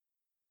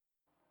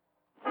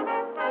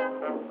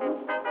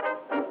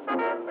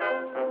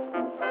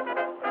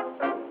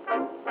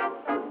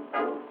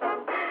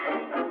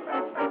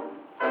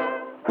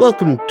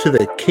Welcome to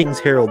the Kings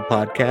Herald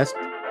podcast,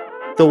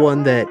 the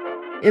one that,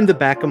 in the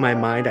back of my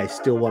mind, I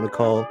still want to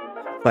call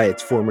by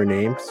its former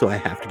name, so I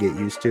have to get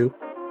used to.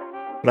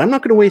 But I'm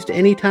not going to waste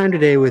any time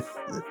today with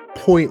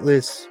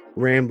pointless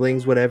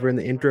ramblings, whatever, in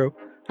the intro.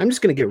 I'm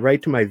just going to get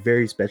right to my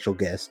very special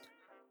guest,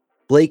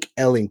 Blake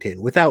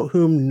Ellington, without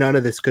whom none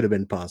of this could have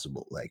been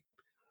possible. Like,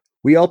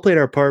 we all played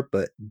our part,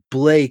 but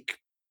Blake,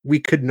 we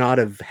could not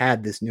have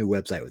had this new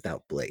website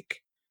without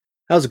Blake.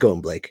 How's it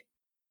going, Blake?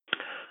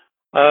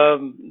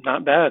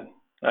 Not bad.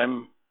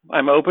 I'm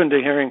open to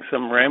hearing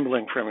some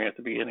rambling from you at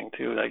the beginning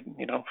too. Like,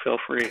 feel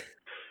free.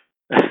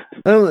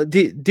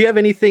 Do you have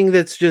anything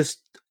that's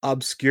just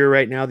obscure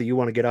right now that you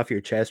want to get off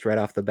your chest right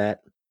off the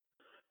bat?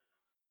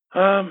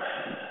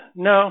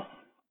 No,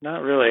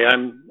 not really.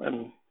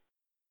 I'm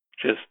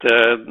just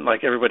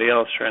like everybody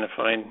else, trying to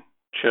find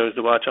shows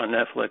to watch on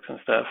Netflix and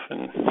stuff,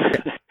 and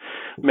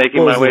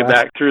making my way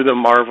back through the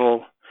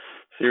Marvel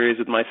series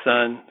with my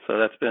son. So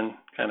that's been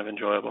kind of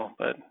enjoyable.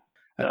 But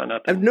no,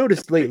 nothing. I've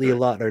noticed lately a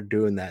lot are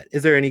doing that.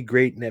 Is there any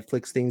great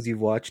Netflix things you've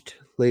watched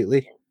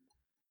lately?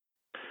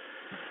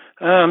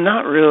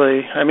 Not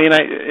really. I mean,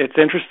 it's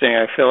interesting.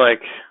 I feel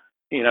like,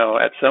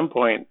 at some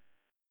point,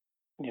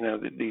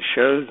 these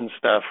shows and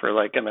stuff are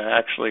like going to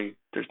actually,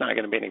 there's not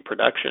going to be any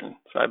production.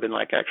 So I've been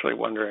like actually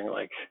wondering,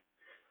 like,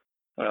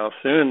 well,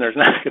 soon there's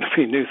not going to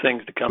be new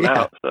things to come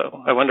out.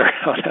 So I wonder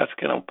how that's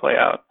going to play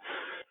out.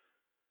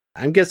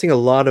 I'm guessing a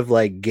lot of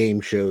like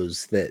game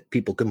shows that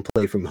people can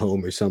play from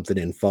home or something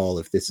in fall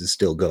if this is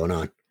still going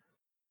on.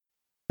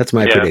 That's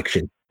my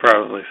prediction.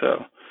 Probably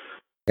so.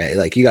 Yeah,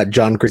 like you got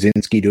John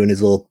Krasinski doing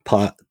his little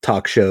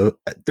talk show.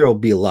 There'll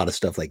be a lot of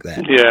stuff like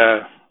that.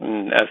 Yeah,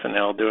 and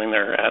SNL doing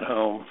their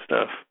at-home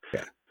stuff.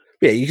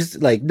 Yeah. You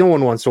just like no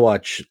one wants to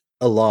watch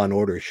a Law and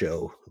Order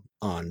show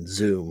on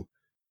Zoom.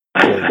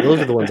 So those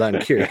are the ones I'm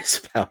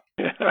curious about.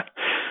 Yeah.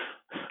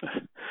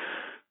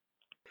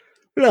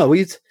 No,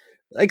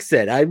 like I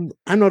said, I'm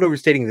not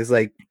overstating this.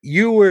 Like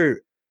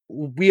you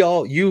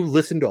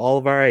listened to all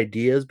of our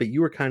ideas, but you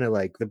were kind of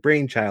like the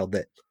brainchild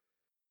that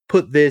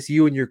put this.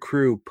 You and your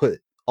crew put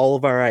all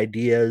of our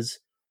ideas,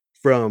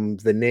 from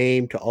the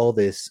name to all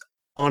this,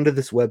 onto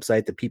this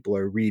website that people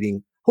are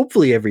reading,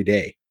 hopefully every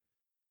day.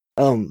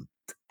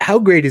 How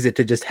great is it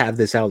to just have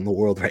this out in the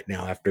world right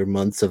now after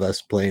months of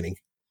us planning?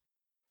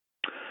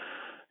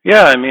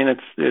 Yeah, I mean,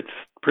 it's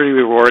pretty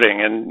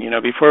rewarding. And,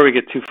 before we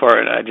get too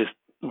far, I just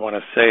want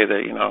to say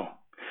that,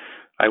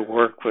 I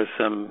work with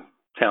some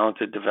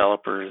talented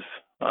developers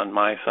on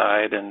my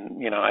side,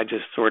 and, I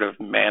just sort of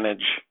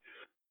manage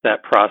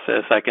that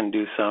process. I can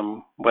do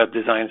some web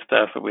design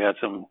stuff, but we had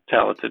some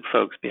talented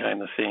folks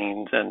behind the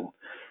scenes. And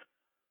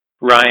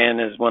Ryan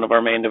is one of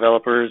our main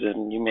developers,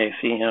 and you may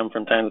see him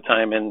from time to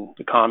time in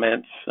the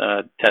comments,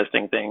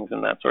 testing things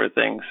and that sort of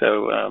thing.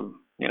 So,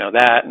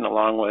 that, and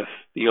along with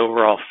the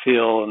overall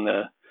feel and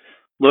the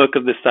look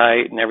of the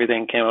site and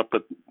everything, came up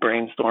with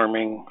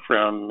brainstorming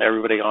from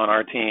everybody on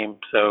our team.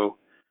 So,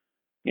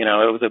 it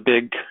was a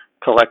big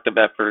collective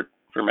effort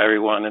from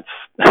everyone.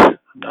 I'm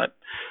not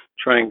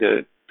trying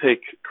to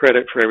take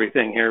credit for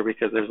everything here,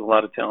 because there's a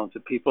lot of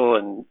talented people,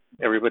 and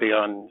everybody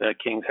on the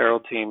Kings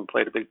Herald team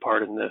played a big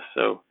part in this.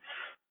 So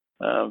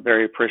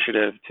very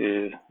appreciative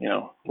to,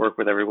 work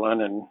with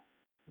everyone, and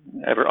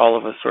all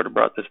of us sort of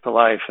brought this to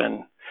life.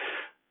 And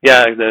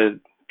yeah,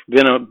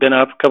 been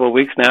up a couple of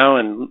weeks now,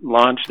 and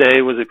launch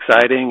day was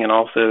exciting and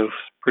also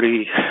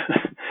pretty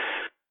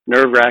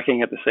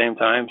nerve-wracking at the same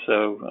time.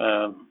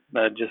 So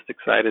just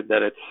excited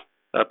that it's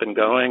up and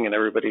going, and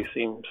everybody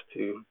seems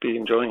to be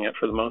enjoying it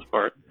for the most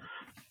part.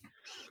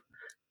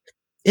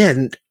 Yeah,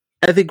 and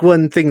I think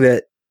one thing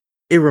that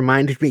it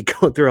reminded me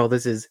going through all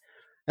this is,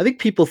 I think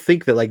people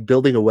think that like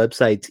building a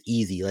website's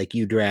easy. Like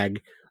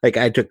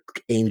I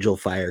took Angel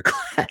Fire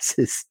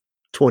classes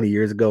 20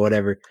 years ago,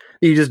 whatever.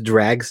 You just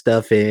drag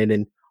stuff in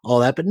and all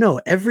that. But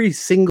no, every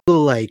single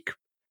like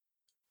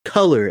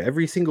color,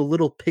 every single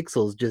little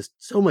pixel is just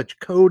so much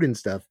code and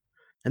stuff.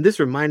 And this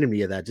reminded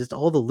me of that, just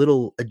all the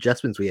little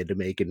adjustments we had to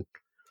make. And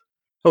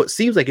it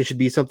seems like it should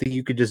be something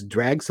you could just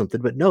drag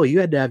something, but no, you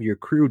had to have your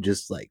crew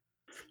just like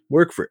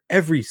work for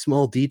every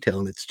small detail,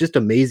 and it's just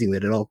amazing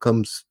that it all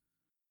comes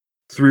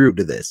through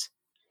to this.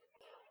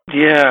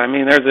 Yeah, I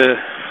mean, there's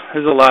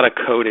a lot of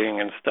coding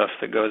and stuff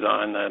that goes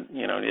on that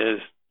is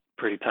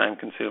pretty time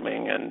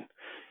consuming. And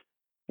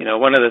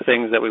one of the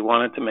things that we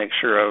wanted to make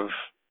sure of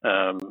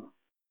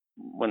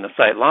when the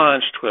site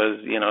launched was,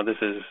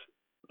 this is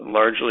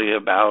largely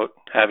about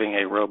having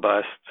a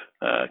robust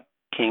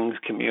Kings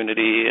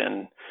community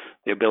and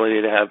the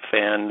ability to have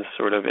fans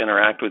sort of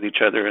interact with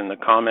each other in the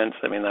comments.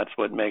 I mean, that's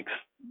what makes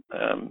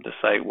the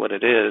site what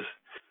it is.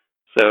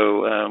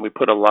 So we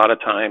put a lot of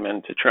time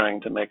into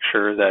trying to make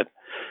sure that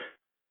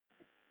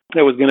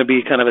it was going to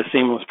be kind of a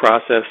seamless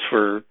process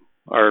for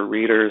our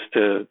readers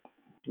to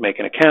make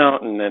an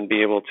account and then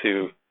be able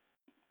to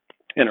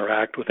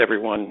interact with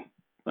everyone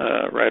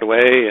right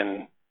away.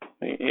 And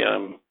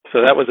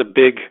so that was a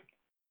big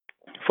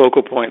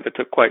focal point that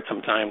took quite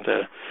some time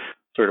to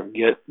sort of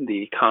get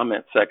the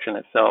comment section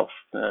itself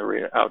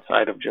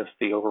outside of just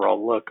the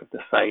overall look of the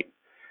site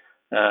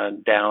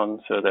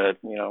down, so that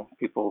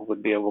people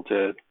would be able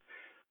to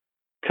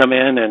come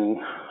in and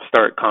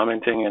start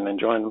commenting and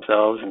enjoying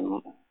themselves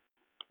and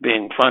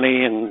being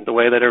funny in the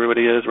way that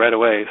everybody is right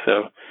away.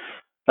 So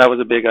that was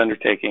a big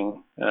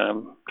undertaking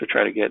to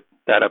try to get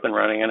that up and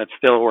running, and it's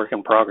still a work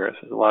in progress.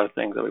 There's a lot of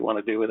things that we want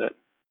to do with it.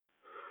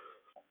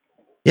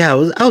 Yeah,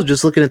 I was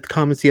just looking at the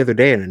comments the other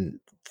day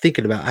and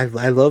thinking about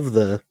I love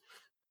the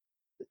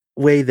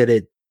way that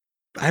it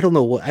I don't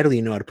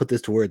even know how to put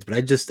this to words, but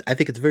I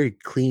think it's a very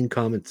clean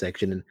comment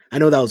section, and I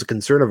know that was a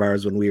concern of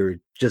ours when we were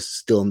just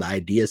still in the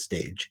idea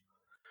stage.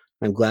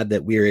 I'm glad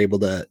that we were able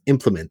to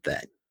implement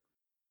that.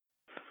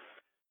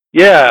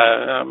 Yeah,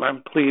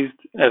 I'm pleased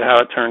at how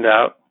it turned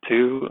out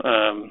too.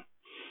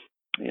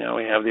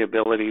 We have the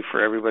ability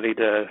for everybody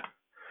to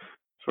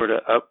sort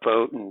of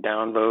upvote and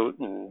downvote,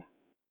 and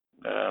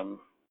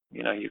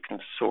you can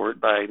sort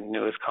by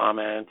newest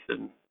comments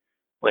and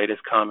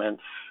latest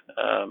comments.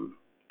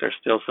 There's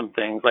still some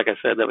things, like I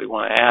said, that we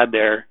want to add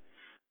there.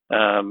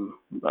 I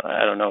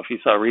don't know if you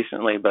saw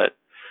recently, but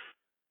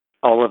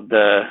all of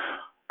the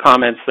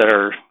comments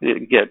that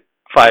get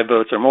 5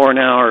 votes or more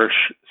now are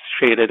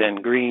shaded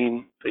in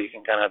green, so you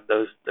can kind of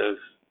those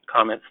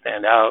comments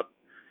stand out.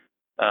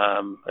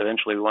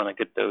 Eventually, we want to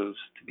get those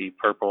to be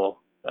purple.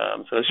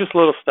 So it's just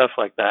little stuff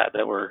like that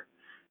we're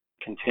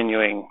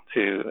continuing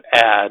to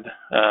add.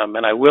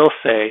 And I will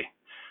say,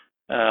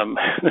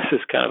 this is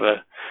kind of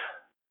a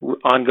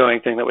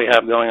ongoing thing that we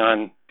have going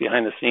on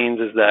behind the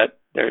scenes, is that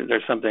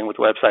there's something with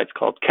websites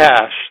called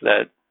cache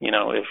that,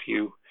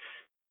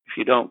 if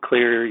you don't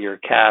clear your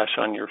cache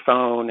on your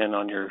phone and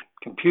on your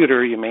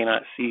computer, you may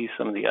not see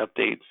some of the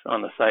updates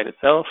on the site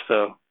itself.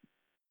 So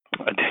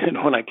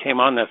when I came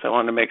on this, I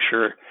wanted to make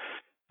sure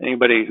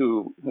anybody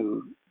who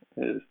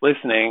is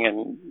listening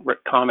and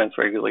comments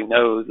regularly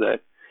knows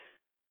that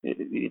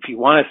if you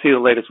want to see the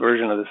latest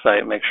version of the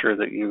site, make sure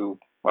that you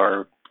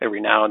are every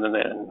now and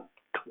then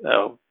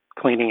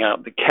cleaning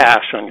out the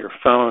cache on your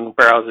phone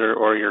browser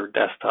or your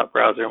desktop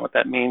browser. And what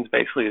that means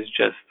basically is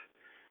just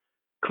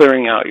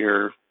clearing out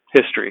your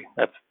history.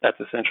 That's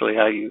essentially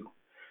how you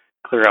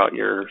clear out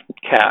your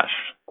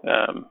cache.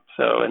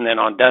 And then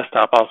on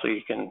desktop also,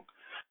 you can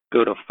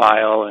go to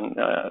File and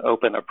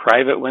open a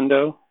private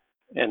window,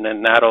 and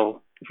then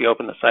if you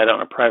open the site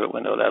on a private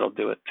window, that'll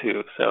do it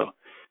too. So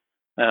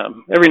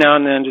every now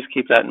and then, just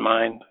keep that in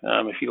mind.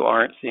 If you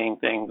aren't seeing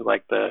things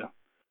like the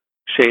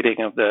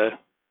shading of the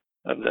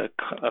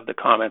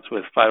comments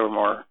with 5 or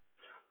more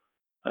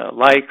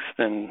likes,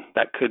 then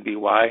that could be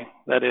why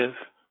that is.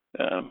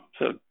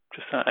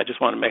 I just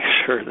want to make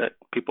sure that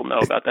people know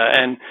about that.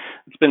 And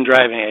it's been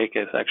driving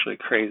ACUS actually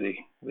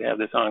crazy. We have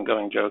this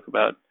ongoing joke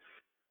about,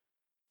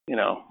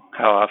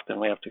 how often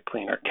we have to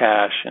clean our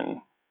cache, and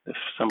if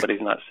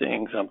somebody's not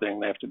seeing something,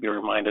 they have to be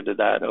reminded of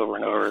that over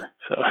and over.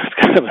 So it's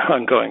kind of an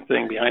ongoing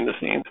thing behind the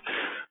scenes.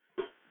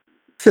 I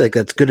feel like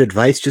that's good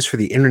advice just for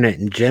the internet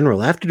in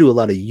general. I have to do a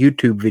lot of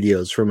YouTube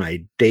videos for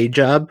my day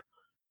job,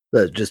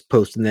 just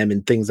posting them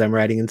and things I'm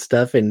writing and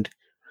stuff. And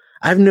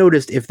I've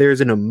noticed if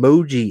there's an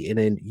emoji in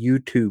a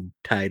YouTube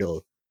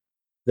title,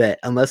 that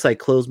unless I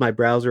close my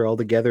browser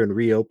altogether and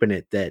reopen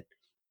it,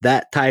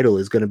 that title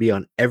is going to be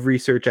on every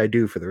search I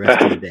do for the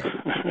rest of the day.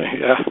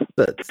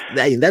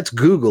 Yeah. That's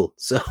Google.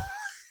 So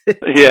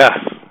yeah.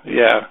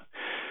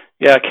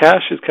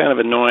 Cache is kind of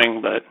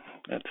annoying, but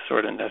it's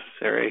sort of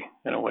necessary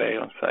in a way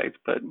on sites.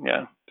 But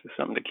yeah, just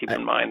something to keep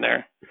in mind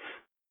there.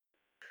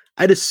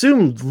 I'd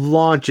assume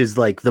launch is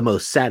like the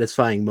most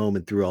satisfying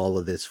moment through all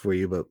of this for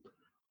you, but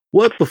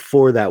what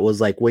before that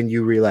was like when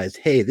you realized,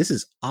 hey, this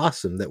is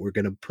awesome that we're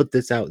going to put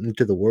this out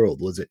into the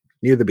world? Was it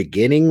near the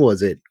beginning?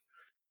 Was it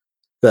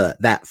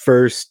that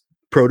first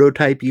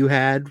prototype you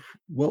had?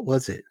 What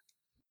was it?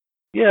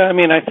 Yeah,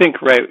 I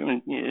think right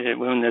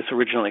when this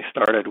originally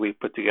started, we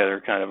put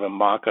together kind of a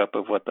mock-up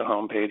of what the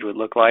homepage would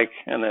look like,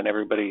 and then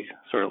everybody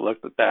sort of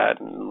looked at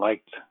that and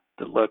liked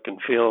the look and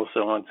feel.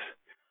 So once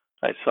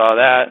I saw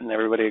that and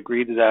everybody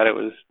agreed to that, it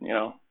was,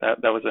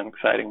 that was an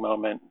exciting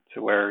moment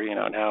to where,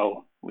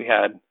 now we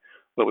had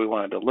what we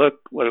wanted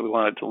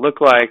to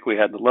look like. We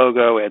had the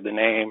logo, we had the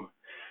name,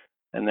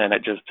 and then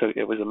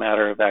it was a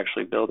matter of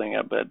actually building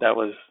it. But that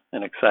was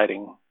an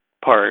exciting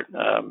part.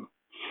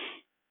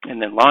 And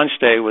then launch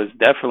day was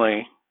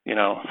definitely,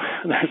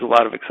 there's a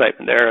lot of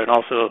excitement there, and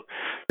also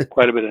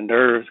quite a bit of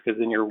nerves, because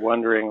then you're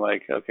wondering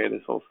like, okay,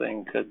 this whole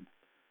thing could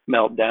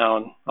melt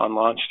down on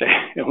launch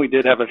day. And we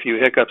did have a few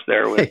hiccups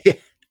there with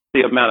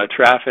the amount of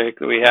traffic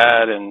that we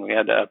had, and we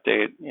had to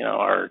update,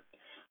 our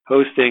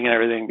hosting and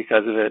everything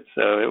because of it.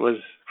 So it was,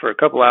 for a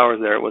couple hours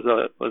there, it was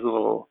a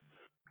little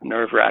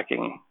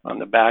nerve-wracking on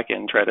the back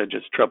end, try to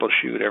just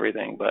troubleshoot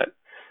everything. But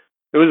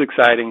it was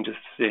exciting just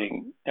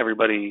seeing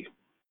everybody.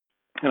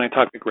 And I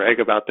talked to Greg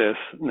about this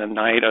the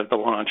night of the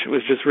launch. It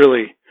was just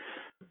really,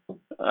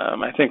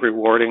 I think,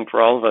 rewarding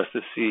for all of us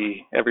to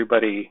see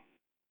everybody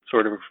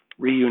sort of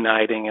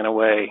reuniting in a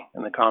way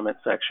in the comment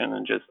section,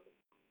 and just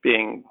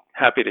being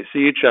happy to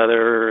see each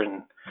other,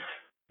 and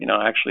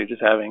actually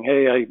just having,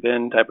 hey, how you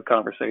been type of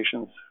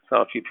conversations.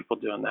 Saw a few people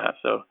doing that.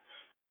 So,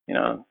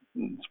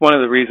 it's one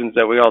of the reasons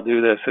that we all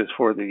do this is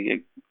for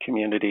the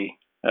community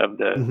of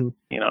the,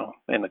 Mhm.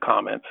 in the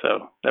comments.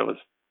 So that was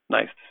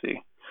nice to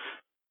see.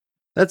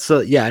 That's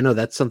yeah, I know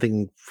that's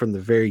something from the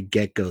very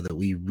get-go that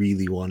we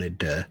really wanted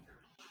to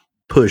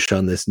push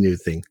on this new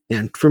thing.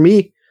 And for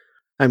me,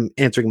 I'm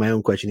answering my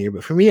own question here,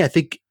 but for me, I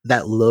think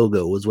that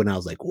logo was when I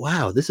was like,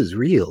 "Wow, this is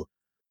real."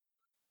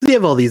 We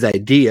have all these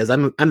ideas.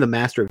 I'm the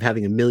master of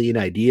having a million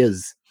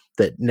ideas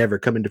that never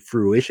come into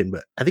fruition,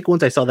 but I think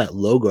once I saw that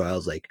logo, I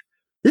was like,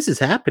 "This is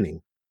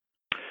happening."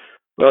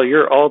 Well,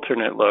 your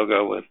alternate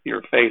logo with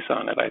your face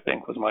on it, I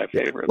think, was my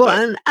Yeah. favorite. Well, But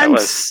and that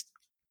was,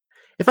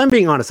 if I'm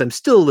being honest, I'm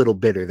still a little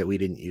bitter that we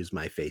didn't use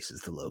my face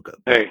as the logo,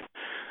 but hey,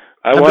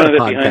 I I've got a wanted it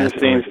behind the podcast for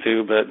scenes it.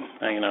 too, but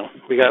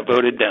we got Yeah.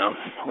 voted down.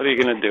 What are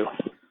you gonna do?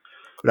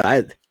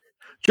 But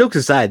jokes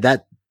aside,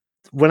 that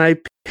when I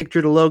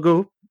pictured a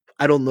logo,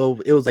 I don't know,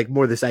 it was like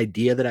more this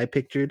idea that I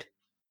pictured.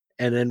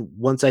 And then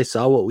once I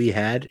saw what we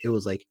had, it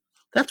was like,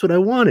 that's what I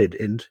wanted.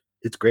 And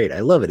it's great. I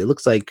love it. It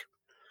looks like,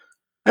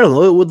 I don't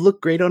know, it would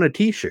look great on a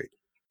t-shirt.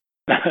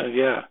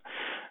 Yeah,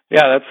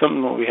 yeah, that's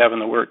something that we have in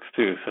the works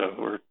too. So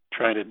we're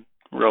trying to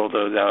roll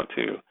those out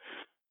too.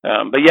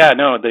 But yeah,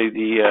 no,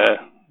 the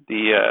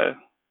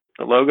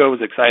logo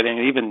was exciting.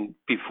 Even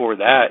before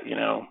that,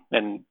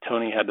 and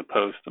Tony had to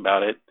post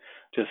about it.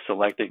 Just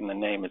selecting the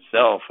name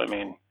itself. I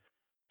mean,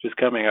 just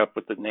coming up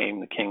with the name,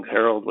 the Kings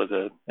Herald, was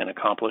an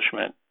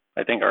accomplishment.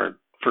 I think our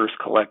first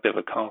collective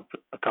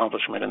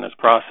accomplishment in this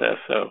process.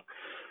 So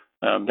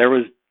there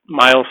was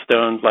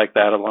milestones like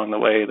that along the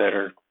way that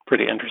are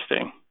pretty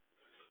interesting.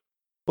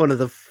 One of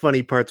the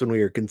funny parts when we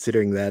were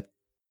considering that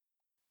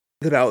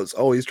I was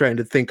always trying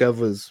to think of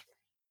was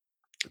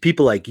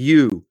people like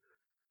you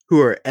who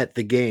are at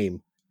the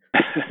game.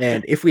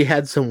 And if we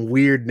had some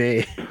weird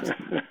name,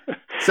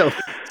 so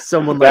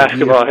someone like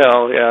you, Basketball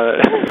hell,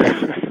 yeah,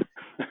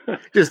 yeah.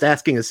 just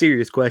asking a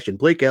serious question,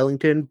 Blake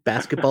Ellington,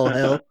 basketball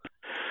hell.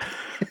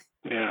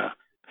 Yeah,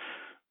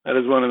 that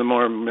is one of the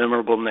more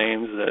memorable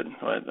names that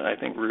I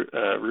think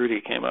Rudy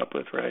came up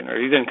with, right?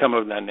 Or he didn't come up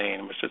with that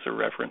name; it was just a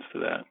reference to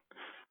that.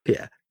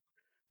 Yeah.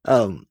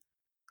 Um,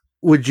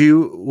 would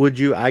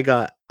you, I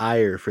got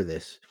ire for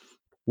this.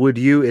 Would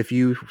you, if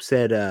you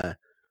said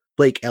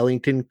Blake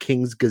Ellington,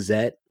 King's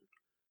Gazette,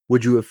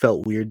 would you have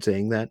felt weird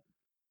saying that?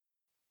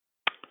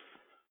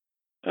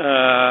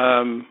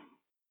 Um,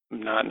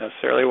 Not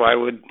necessarily. Why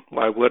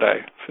would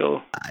I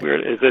feel I,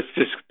 weird? Is this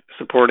just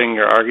supporting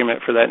your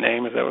argument for that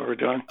name? Is that what we're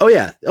doing? oh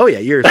yeah,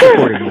 you're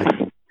supporting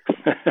my.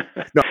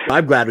 No,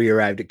 I'm glad we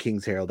arrived at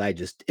King's Herald.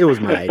 It was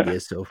my idea,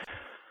 so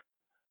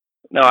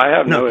No, I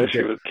have no nothing issue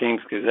there. with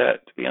King's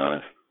Gazette, to be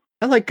honest.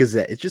 I like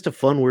Gazette. It's just a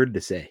fun word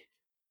to say.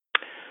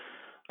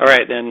 All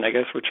right, then I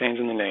guess we're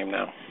changing the name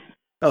now.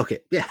 Okay,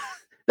 yeah,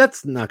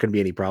 that's not going to be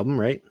any problem,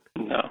 right?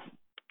 No,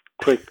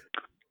 quick,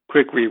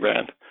 quick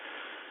rebrand.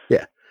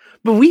 Yeah,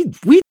 but we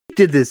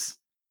did this,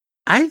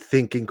 I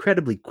think,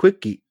 incredibly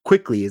quickly.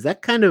 Is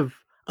that kind of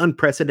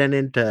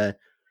unprecedented to,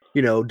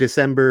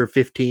 December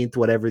 15th,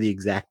 whatever the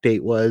exact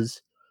date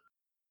was?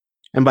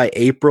 And by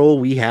April,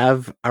 we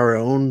have our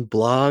own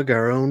blog,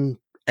 our own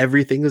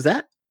everything.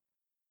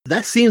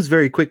 That seems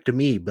very quick to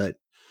me, but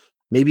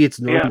maybe it's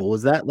Yeah, normal.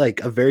 Was that like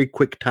a very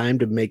quick time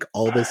to make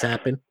all this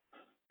happen?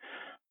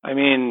 I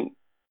mean,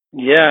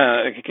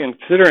 yeah,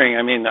 considering,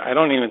 I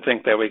don't even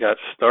think that we got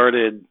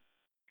started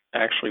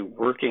actually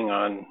working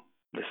on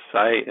the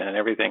site and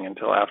everything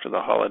until after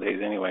the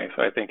holidays anyway.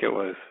 So I think it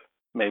was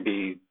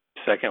maybe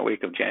second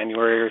week of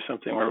January or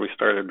something where we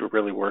started to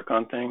really work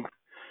on things.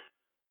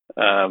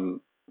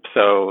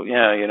 So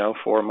yeah,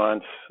 4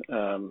 months.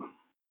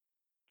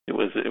 It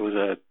was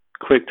a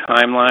quick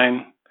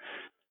timeline,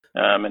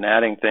 and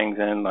adding things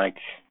in like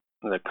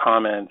the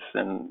comments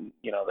and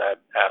that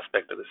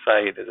aspect of the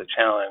site is a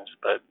challenge.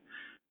 But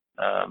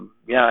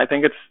yeah, I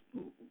think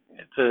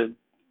it's a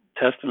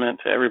testament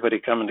to everybody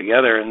coming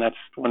together, and that's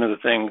one of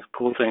the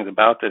cool things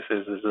about this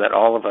is that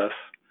all of us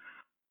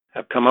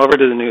have come over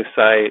to the new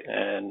site,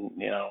 and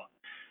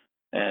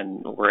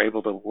we're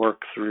able to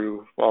work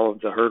through all of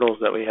the hurdles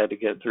that we had to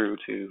get through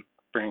to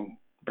bring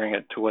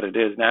it to what it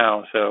is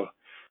now. So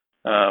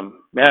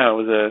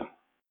yeah,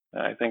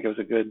 I think it was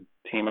a good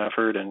team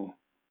effort, and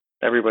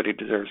everybody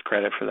deserves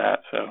credit for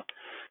that. So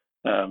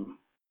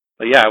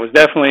but yeah, it was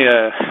definitely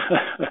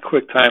a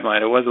quick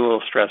timeline. It was a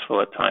little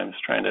stressful at times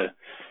trying to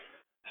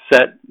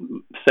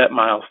set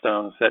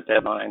milestones, set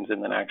deadlines,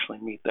 and then actually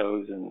meet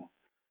those.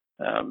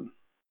 And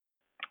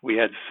we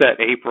had set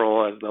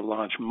April as the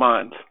launch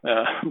month,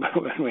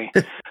 but when we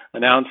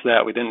announced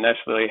that, we didn't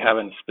necessarily have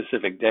a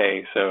specific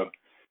day. So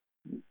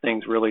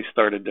things really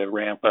started to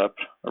ramp up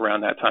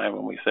around that time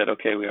when we said,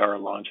 okay, we are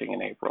launching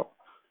in April.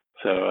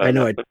 So I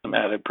know that I put some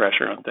added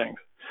pressure on things.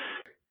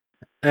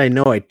 I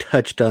know I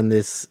touched on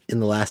this in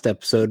the last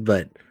episode,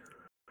 but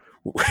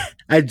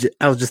I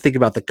was just thinking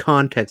about the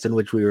context in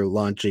which we were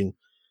launching.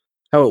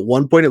 How at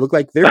one point it looked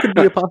like there could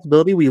be a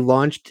possibility we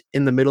launched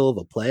in the middle of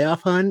a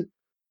playoff hunt.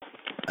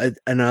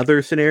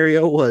 Another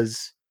scenario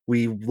was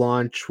we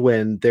launch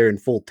when they're in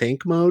full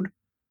tank mode.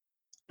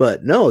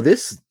 But no,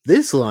 this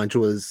launch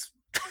was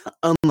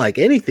unlike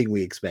anything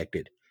we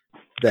expected.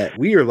 That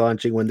we are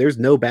launching when there's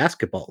no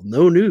basketball,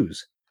 no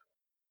news.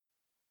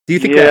 Do you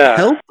think that Yeah.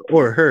 helped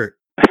or hurt?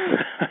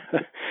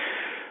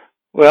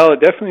 Well,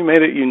 it definitely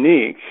made it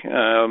unique.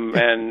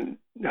 And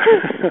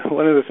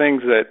one of the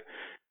things that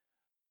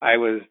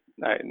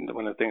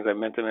one of the things I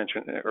meant to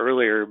mention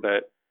earlier,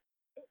 but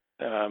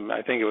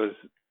I think it was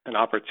an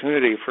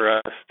opportunity for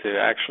us to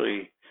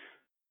actually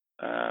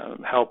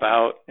help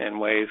out in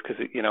ways,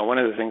 because one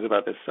of the things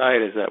about this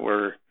site is that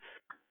we're,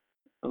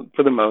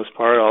 for the most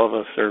part, all of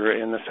us are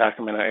in the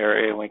Sacramento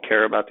area and we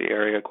care about the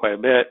area quite a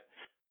bit.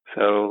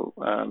 So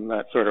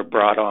that sort of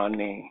brought on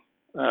the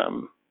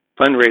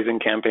fundraising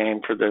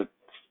campaign for the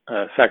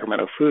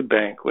Sacramento Food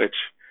Bank, which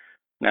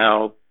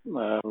now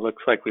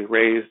looks like we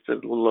raised a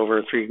little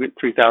over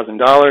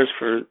 $3,000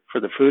 for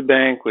the food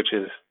bank, which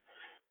is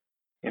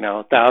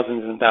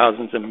thousands and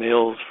thousands of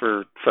meals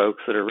for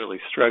folks that are really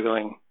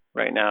struggling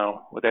right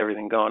now with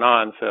everything going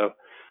on. So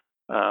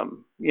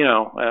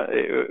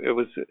it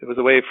was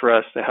a way for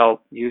us to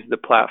help use the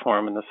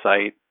platform and the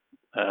site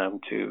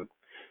to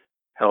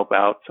help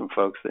out some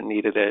folks that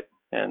needed it.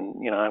 And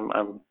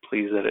I'm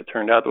pleased that it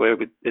turned out the way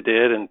it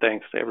did, and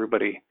thanks to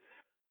everybody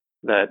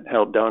that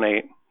helped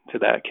donate to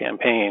that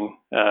campaign.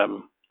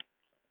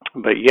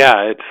 But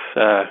yeah, it's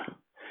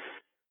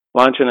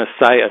launching a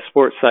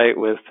sports site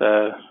with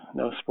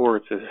no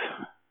sports is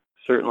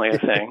certainly a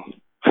thing.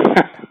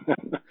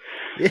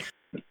 Yeah.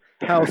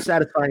 How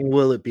satisfying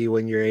will it be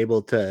when you're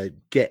able to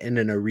get in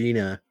an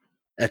arena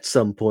at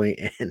some point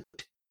and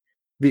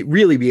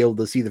really be able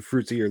to see the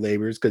fruits of your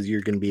labors, because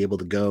you're going to be able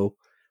to go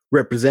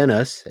represent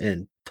us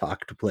and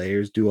talk to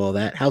players, do all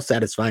that. How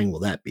satisfying will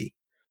that be?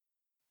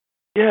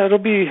 Yeah, it'll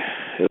be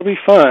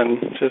fun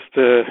just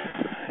to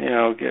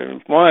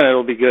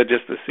it'll be good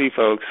just to see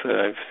folks that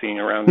I've seen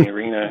around the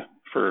arena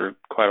for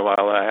quite a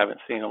while that I haven't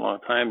seen in a long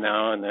time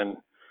now, and then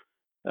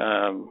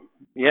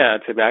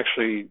to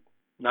actually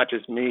not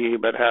just me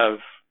but have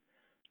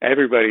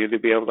everybody to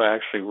be able to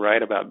actually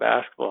write about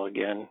basketball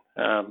again.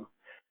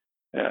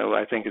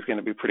 I think is going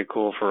to be pretty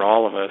cool for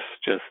all of us,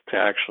 just to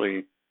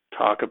actually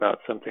talk about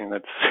something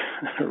that's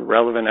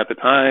relevant at the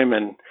time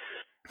and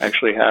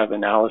actually have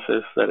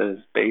analysis that is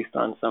based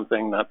on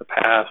something, not the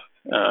past.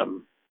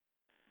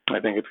 I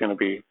think it's going to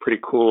be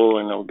pretty cool,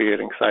 and it'll be an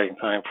exciting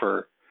time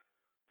for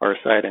our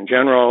site in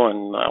general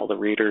and all the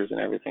readers and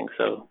everything.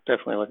 So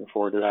definitely looking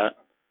forward to that.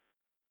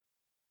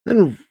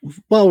 Then,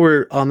 while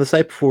we're on the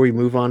site, before we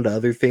move on to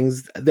other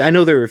things, I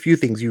know there are a few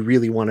things you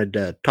really wanted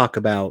to talk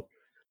about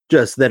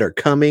just that are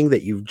coming,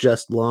 that you've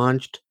just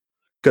launched,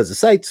 because the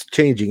site's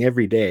changing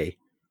every day.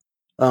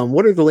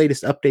 What are the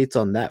latest updates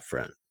on that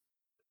front?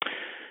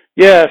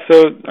 Yeah,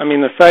 so I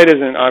mean, the site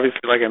isn't, obviously,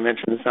 like I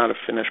mentioned, it's not a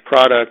finished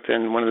product,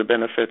 and one of the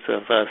benefits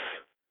of us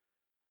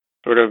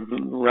sort of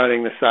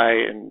running the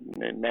site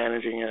and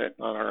managing it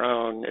on our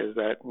own is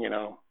that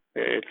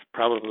it's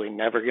probably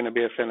never going to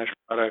be a finished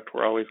product.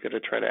 We're always going to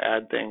try to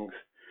add things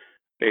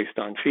based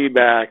on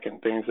feedback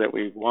and things that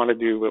we want to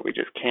do but we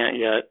just can't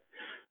yet.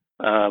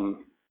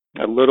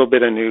 A little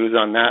bit of news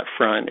on that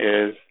front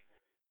is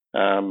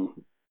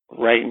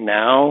right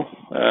now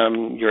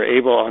you're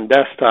able, on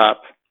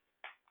desktop,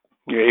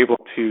 you're able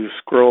to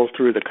scroll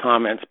through the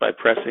comments by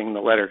pressing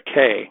the letter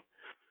K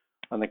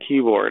on the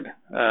keyboard.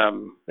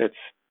 It's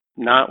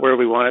not where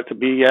we want it to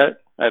be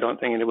yet. I don't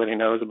think anybody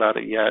knows about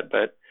it yet,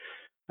 but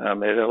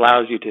it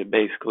allows you to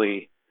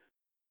basically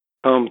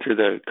comb through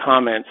the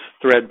comments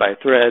thread by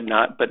thread,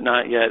 but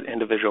not yet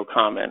individual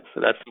comments. So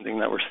that's something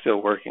that we're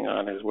still working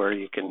on, is where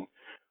you can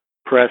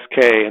press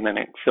K and then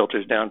it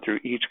filters down through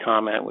each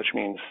comment, which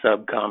means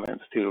sub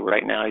comments too.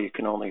 Right now you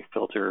can only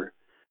filter,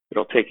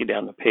 it'll take you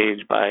down the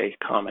page by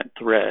comment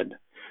thread.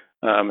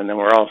 And then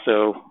we're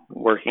also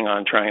working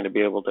on trying to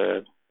be able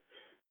to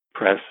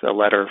press a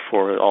letter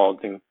for all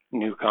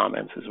new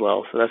comments as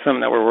well. So that's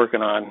something that we're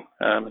working on.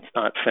 It's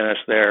not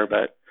finished there,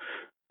 but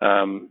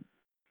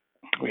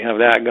we have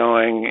that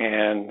going.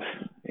 And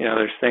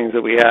there's things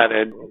that we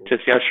added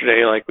just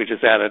yesterday, like we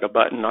just added a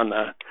button on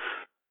the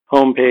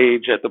home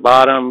page at the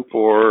bottom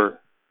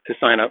to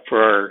sign up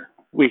for our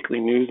weekly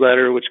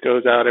newsletter, which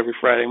goes out every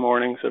Friday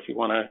morning. So if you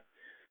want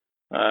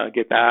to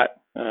get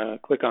that,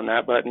 click on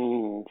that button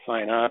and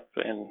sign up.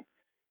 And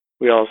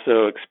we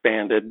also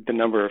expanded the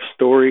number of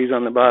stories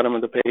on the bottom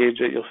of the page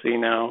that you'll see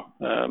now.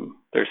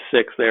 There's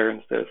 6 there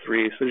instead of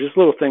 3. So just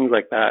little things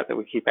like that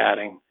we keep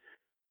adding.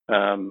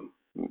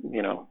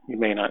 You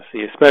may not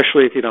see,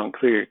 especially if you don't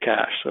clear your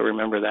cache. So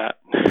remember that.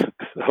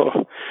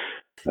 So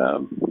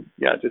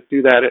just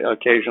do that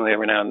occasionally,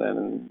 every now and then,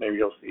 and maybe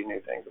you'll see new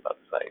things about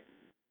the site.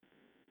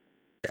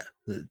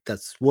 Yeah,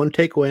 that's one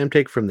takeaway I'm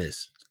taking from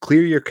this.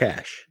 Clear your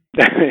cache.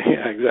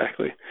 Yeah,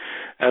 exactly.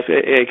 Ask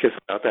Akis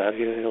about that.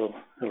 He'll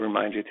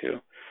remind you too.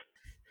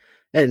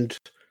 And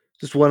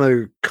just one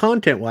other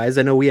content-wise,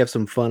 I know we have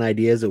some fun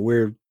ideas that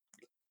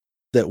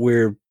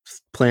we're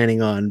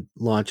planning on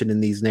launching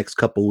in these next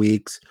couple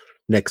weeks,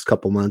 next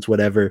couple months,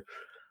 whatever.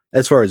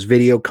 As far as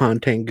video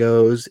content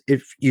goes,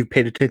 if you've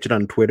paid attention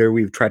on Twitter,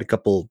 we've tried a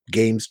couple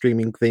game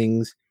streaming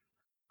things.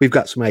 We've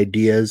got some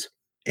ideas.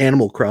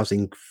 Animal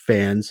Crossing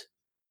fans,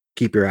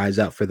 keep your eyes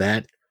out for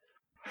that.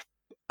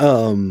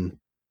 Um,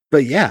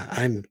 but yeah,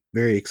 I'm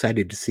very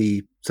excited to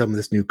see some of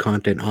this new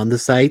content on the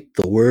site,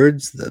 the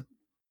words, the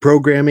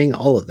programming,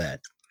 all of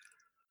that.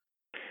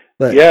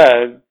 But Yeah,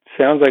 it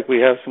sounds like we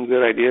have some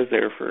good ideas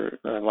there for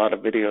a lot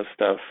of video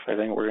stuff. I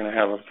think we're going to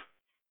have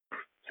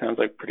sounds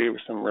like pretty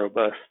some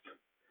robust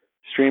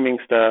streaming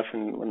stuff,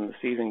 and when the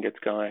season gets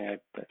going,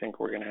 I think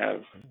we're going to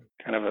have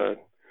kind of a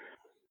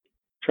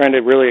trying to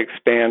really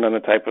expand on the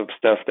type of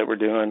stuff that we're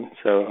doing.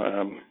 So,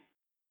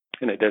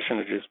 in addition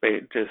to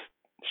just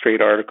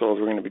straight articles,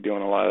 we're going to be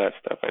doing a lot of that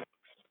stuff.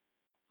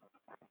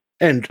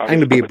 and I'm going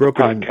to Obviously, be a with the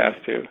broken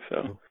podcast too. So,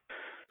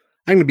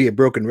 I'm going to be a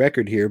broken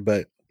record here,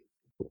 but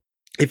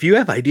if you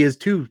have ideas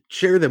too,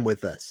 share them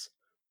with us.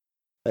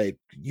 Like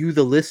you,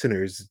 the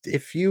listeners,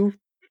 if you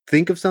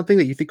think of something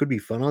that you think would be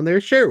fun on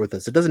there, share it with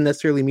us. It doesn't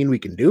necessarily mean we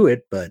can do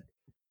it, but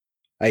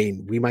I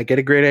mean, we might get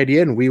a great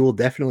idea and we will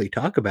definitely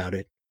talk about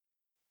it.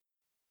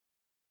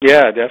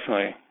 yeah,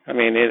 definitely. I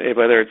mean,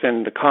 whether it's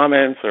in the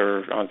comments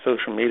or on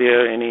social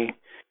media, any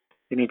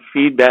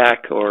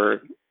feedback,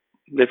 or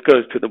this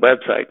goes to the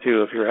website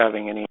too. If you're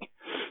having any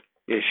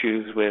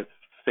issues with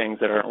things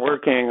that aren't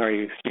working, or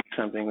you see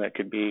something that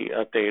could be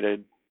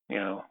updated,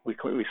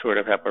 we sort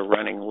of have a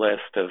running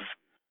list of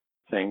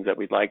things that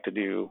we'd like to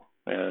do,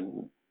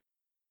 and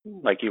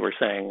like you were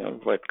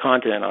saying, with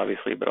content,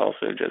 obviously, but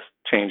also just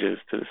changes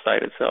to the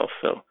site itself.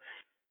 So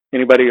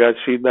anybody who has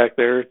feedback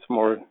there, it's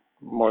more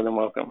than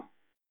welcome.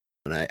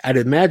 And I'd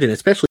imagine,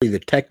 especially the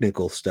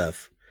technical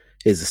stuff,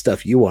 is the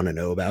stuff you want to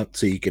know about,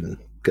 so you can,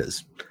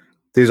 because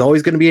there's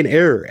always going to be an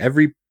error.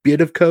 Every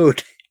bit of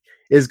code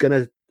is going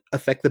to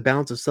affect the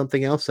balance of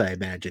something else, I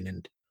imagine,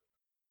 and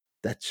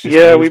that's just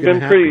Yeah, always going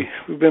to happen.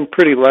 we've been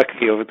pretty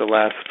lucky over the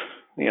last,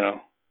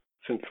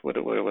 since what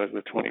it was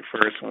the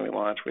 21st when we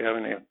launched. We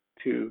haven't had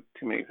too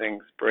many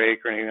things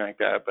break or anything like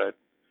that, but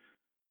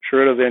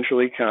sure it'll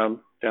eventually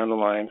come down the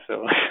line.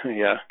 So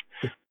yeah.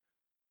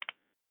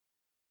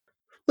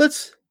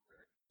 Let's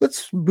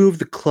move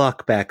the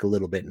clock back a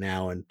little bit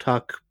now and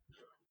talk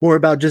more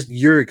about just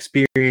your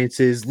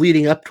experiences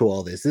leading up to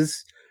all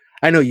this.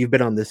 I know you've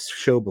been on this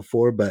show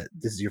before, but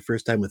this is your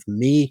first time with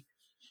me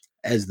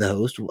as the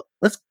host.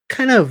 Let's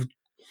kind of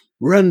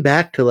run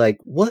back to like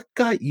what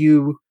got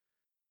you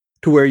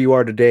to where you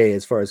are today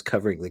as far as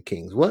covering the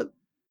Kings. What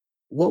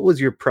was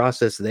your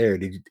process there?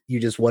 Did you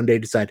just one day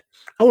decide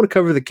I want to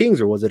cover the Kings,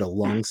 or was it a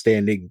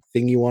long-standing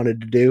thing you wanted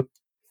to do?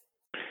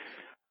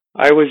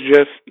 I was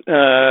just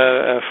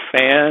a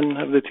fan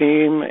of the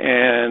team,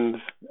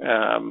 and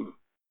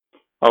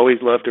always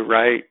loved to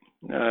write,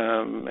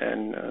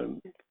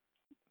 and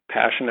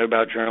passionate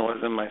about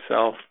journalism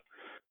myself.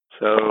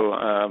 So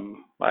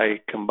I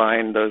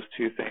combined those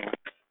two things.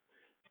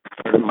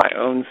 Started my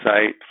own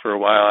site for a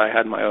while. I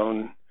had my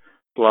own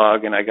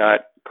blog, and I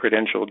got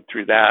credentialed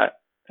through that.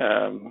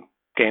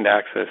 Gained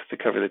access to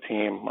cover the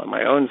team on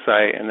my own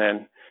site, and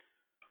then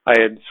I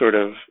had sort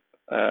of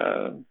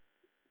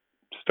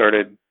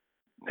started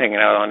hanging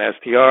out on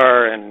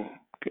STR and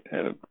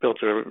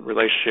built a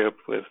relationship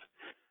with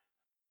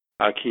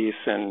Keith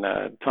and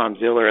Tom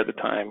Ziller at the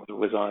time, who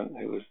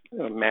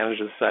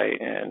managed the site,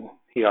 and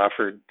he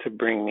offered to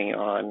bring me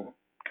on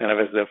kind of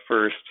as the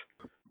first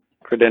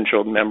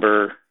credentialed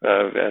member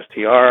of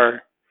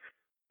STR,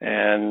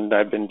 and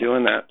I've been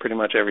doing that pretty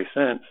much ever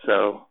since.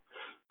 So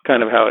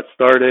kind of how it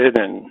started,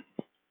 and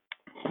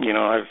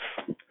I've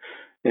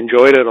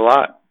enjoyed it a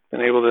lot.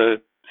 Been able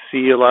to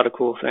see a lot of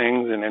cool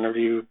things and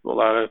interview a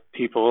lot of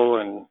people,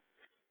 and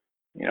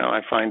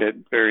I find it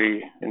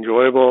very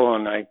enjoyable,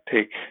 and I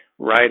take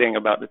writing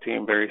about the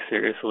team very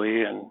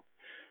seriously and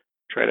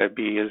try to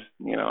be as,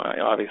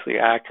 obviously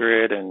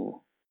accurate, and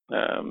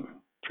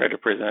try to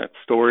present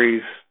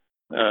stories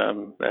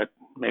that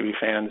maybe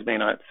fans may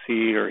not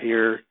see or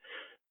hear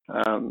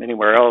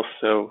anywhere else.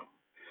 So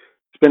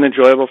it's been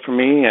enjoyable for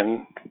me,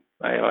 and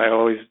I've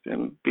always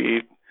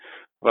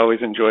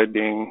enjoyed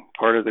being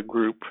part of the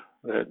group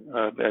that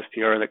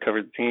STR that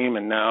covered the team,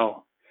 and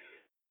now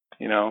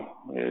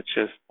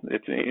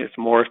it's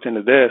morphed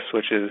into this,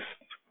 which is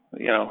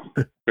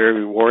very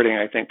rewarding,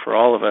 I think, for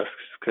all of us,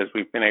 because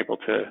we've been able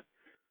to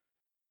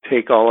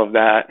take all of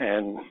that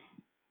and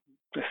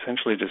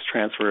essentially just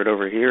transfer it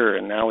over here,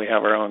 and now we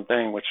have our own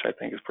thing, which I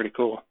think is pretty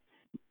cool.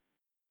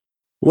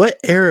 What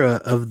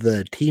era of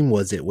the team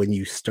was it when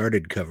you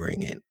started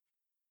covering it?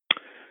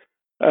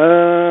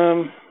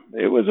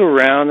 It was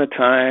around the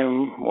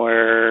time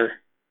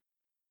where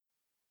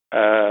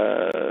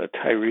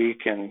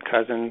Tyreek and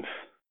Cousins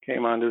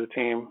came onto the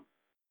team.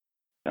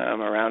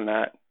 Around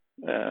that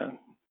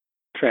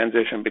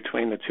transition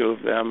between the two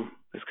of them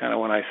is kind of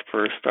when I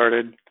first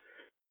started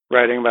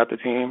writing about the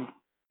team.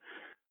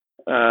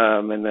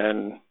 And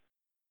then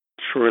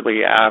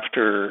shortly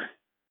after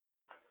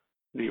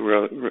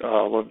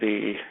all of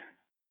the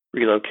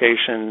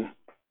relocation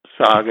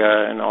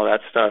saga and all that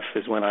stuff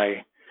is when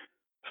I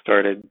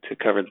started to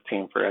cover the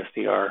team for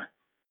SDR.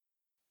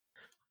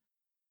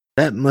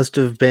 That must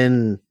have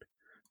been,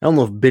 I don't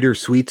know if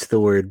bittersweet's the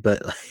word,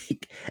 but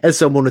like as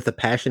someone with a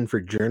passion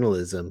for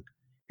journalism,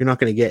 you're not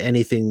going to get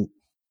anything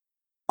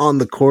on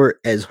the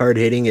court as hard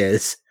hitting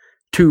as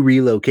 2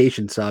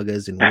 relocation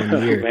sagas in 1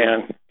 year.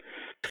 Man,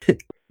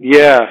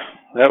 yeah,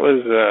 that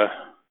was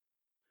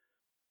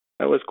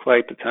that was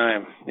quite the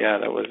time. Yeah,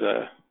 that was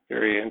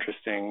very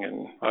interesting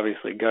and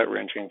obviously gut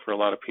wrenching for a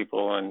lot of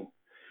people. And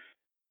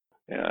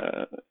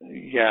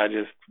yeah,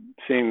 just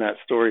seeing that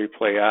story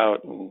play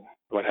out and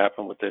what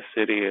happened with this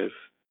city is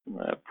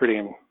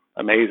pretty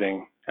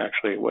amazing,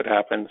 actually, what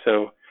happened.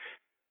 So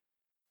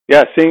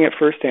yeah, seeing it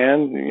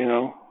firsthand,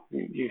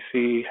 you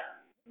see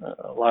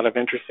a lot of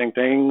interesting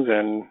things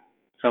and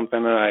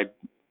something that I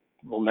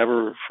will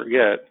never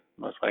forget,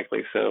 most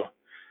likely. So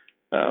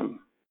um,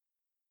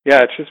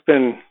 yeah, it's just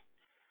been,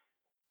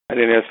 I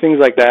think there's things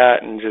like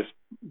that, and just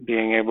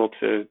being able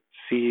to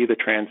see the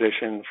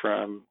transition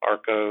from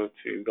Arco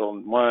to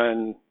Golden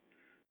One,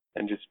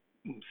 and just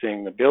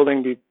seeing the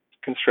building be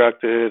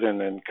constructed, and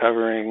then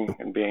covering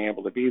and being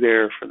able to be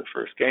there for the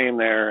first game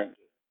there, and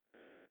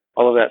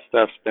all of that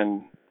stuff's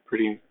been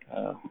pretty,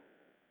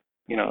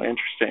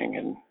 interesting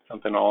and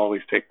something I'll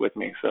always take with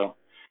me. So,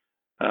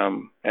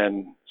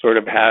 and sort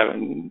of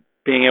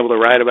being able to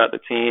write about the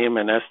team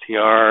and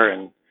STR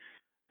and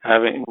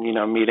having,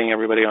 meeting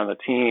everybody on the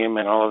team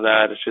and all of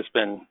that, it's just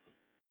been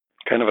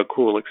kind of a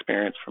cool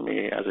experience for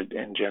me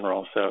in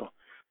general. So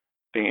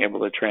being able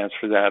to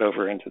transfer that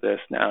over into this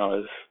now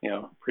is,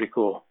 pretty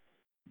cool.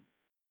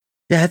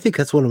 Yeah, I think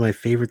that's one of my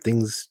favorite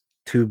things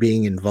to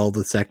being involved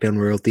with Sackdown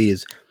Royalty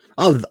is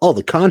all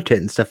the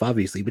content and stuff,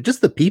 obviously, but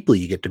just the people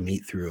you get to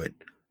meet through it.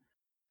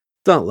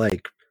 It's not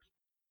like,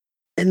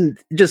 and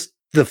just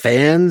the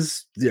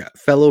fans, yeah,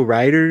 fellow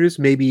writers,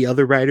 maybe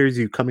other writers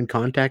you come in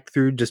contact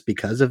through just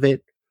because of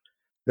it.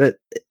 That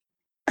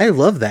I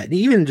love that. And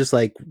even just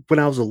like when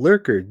I was a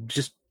lurker,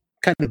 just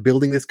kind of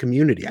building this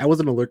community. I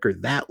wasn't a lurker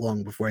that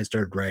long before I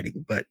started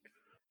writing, but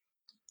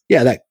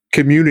yeah, that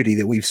community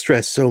that we've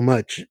stressed so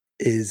much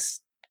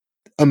is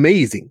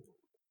amazing.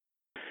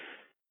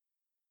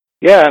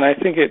 Yeah, and I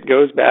think it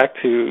goes back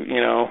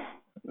to,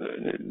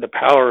 the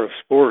power of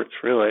sports,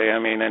 really. I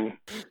mean, and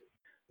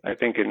I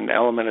think an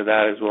element of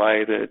that is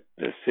why the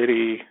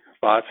city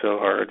fought so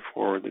hard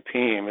for the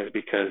team, is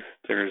because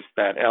there's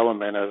that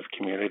element of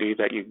community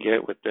that you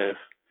get with this.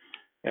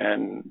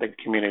 And the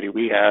community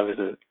we have is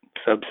a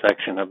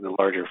subsection of the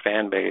larger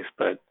fan base,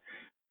 but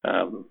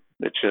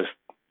it's just,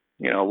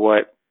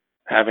 what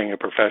having a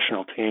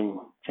professional team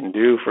can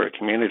do for a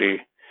community,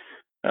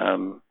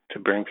 to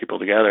bring people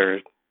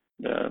together.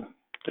 Uh,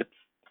 it's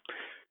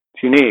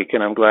unique,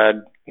 and I'm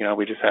glad,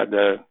 we just had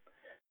the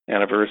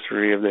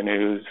anniversary of the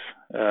news,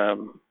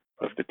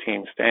 of the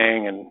team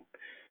staying, and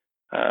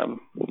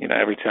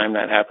every time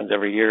that happens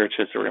every year, it's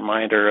just a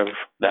reminder of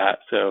that.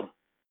 So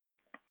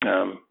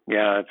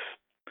yeah, it's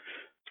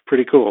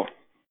pretty cool.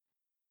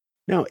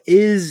 Now,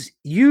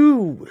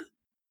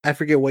 I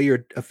forget what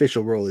your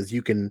official role is.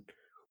 You can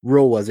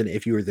role wasn't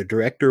if you were the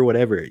director or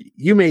whatever.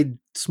 You made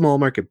Small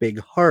Market Big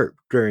Heart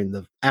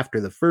after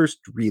the first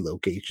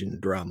relocation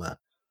drama.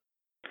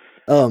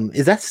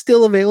 Is that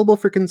still available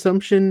for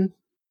consumption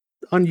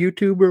on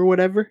YouTube or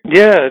whatever?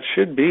 Yeah, it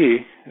should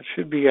be. It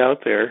should be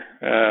out there.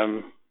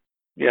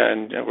 Yeah,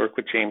 and I worked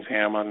with James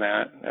Ham on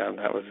that.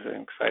 That was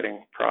an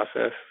exciting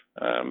process.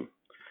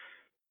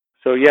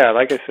 So yeah,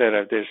 like I said,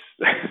 there's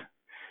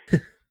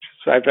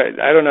so I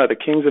don't know. The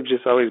Kings have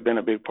just always been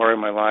a big part of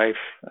my life,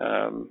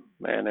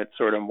 and it's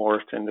sort of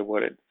morphed into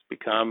what it's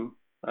become.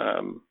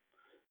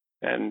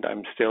 And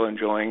I'm still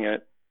enjoying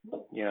it.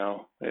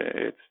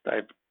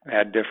 I've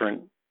had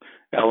different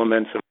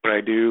elements of what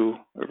I do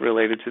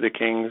related to the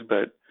Kings,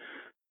 but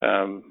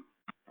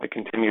it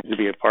continues to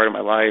be a part of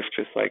my life,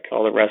 just like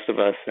all the rest of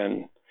us.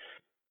 And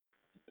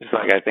just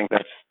like, I think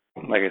that's,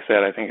 like I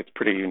said, I think it's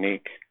pretty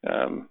unique.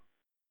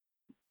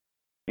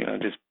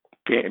 Just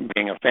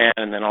being a fan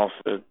and then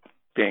also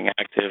being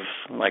active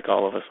like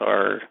all of us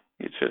are.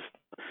 It's just,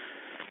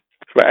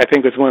 I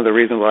think it's one of the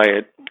reasons why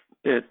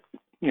it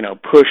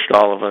pushed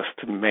all of us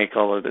to make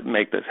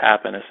this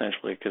happen,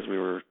 essentially, because we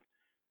were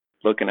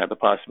looking at the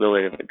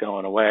possibility of it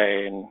going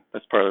away. And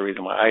that's part of the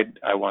reason why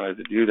I wanted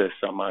to do this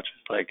so much.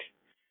 It's like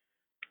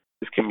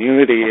this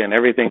community and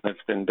everything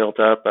that's been built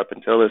up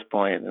until this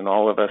point, and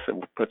all of us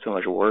have put so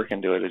much work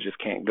into it, it just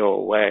can't go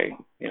away,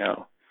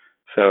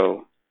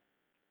 So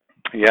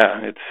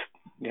yeah,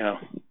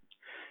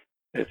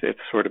 it's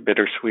sort of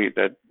bittersweet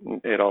that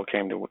it all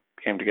came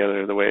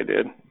together the way it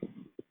did.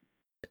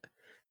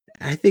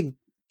 I think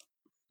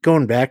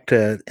going back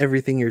to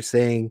everything you're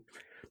saying,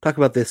 talk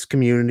about this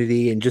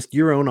community and just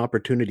your own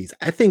opportunities.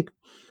 I think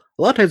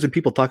a lot of times when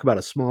people talk about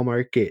a small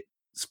market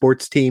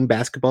sports team,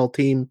 basketball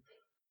team,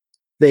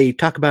 they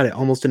talk about it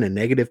almost in a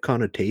negative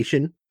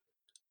connotation.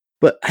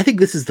 But I think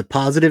this is the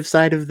positive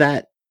side of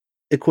that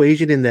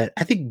equation, in that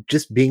I think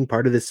just being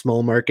part of this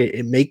small market,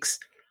 it makes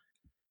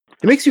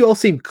you all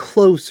seem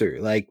closer.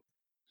 Like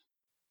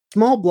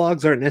small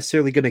blogs aren't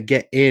necessarily going to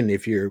get in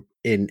if you're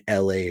in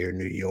LA or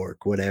New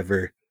York,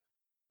 whatever.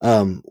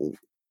 Um,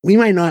 we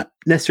might not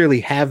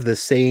necessarily have the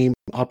same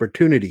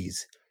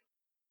opportunities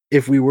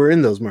if we were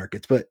in those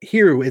markets. But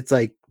here it's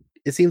like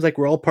it seems like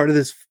we're all part of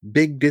this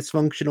big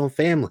dysfunctional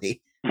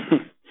family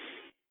and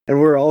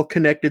we're all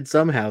connected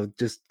somehow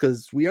just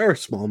because we are a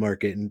small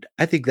market. And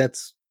I think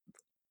that's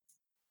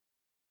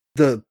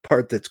the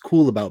part that's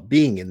cool about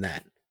being in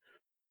that.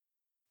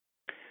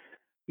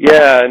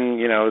 Yeah, and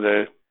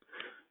the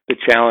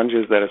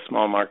challenges that a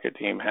small market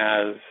team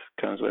has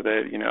comes with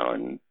it,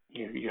 and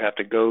you have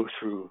to go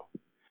through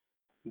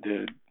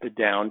the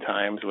down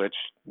times, which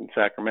in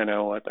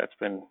Sacramento, that's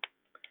been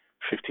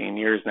 15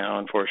 years now,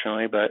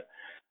 unfortunately, but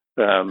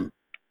going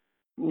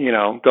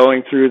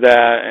through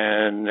that,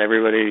 and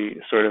everybody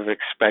sort of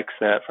expects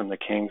that from the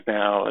Kings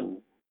now, and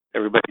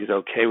everybody's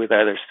okay with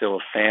that. They're still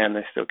a fan.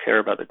 They still care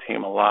about the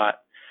team a lot,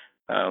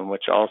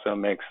 which also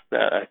makes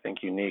that, I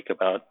think, unique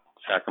about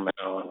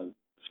Sacramento and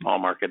small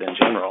market in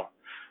general.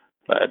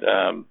 But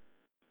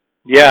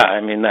yeah,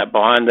 I mean, that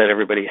bond that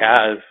everybody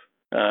has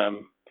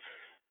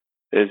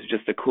is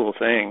just a cool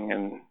thing,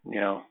 and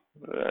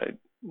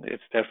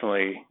it's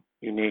definitely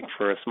unique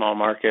for a small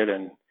market.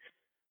 And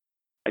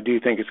I do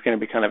think it's going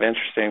to be kind of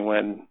interesting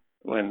when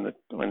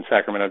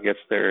Sacramento gets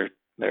their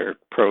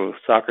pro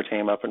soccer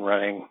team up and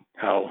running,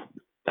 how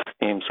that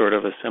team sort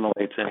of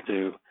assimilates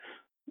into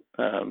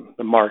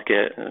the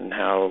market and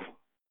how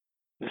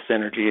the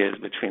synergy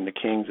is between the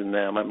Kings and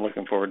them. I'm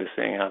looking forward to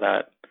seeing how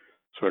that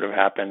sort of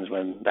happens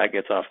when that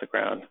gets off the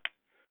ground.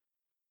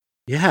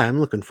 Yeah, I'm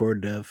looking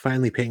forward to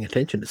finally paying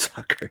attention to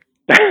soccer.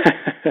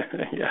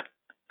 Yeah.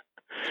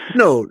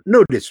 No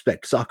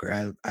disrespect to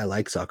soccer. I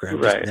like soccer.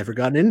 I've just Right. never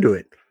gotten into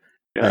it.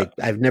 Yeah. Like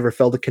I've never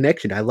felt a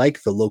connection. I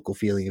like the local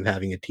feeling of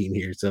having a team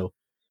here, so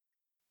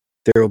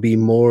there will be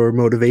more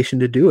motivation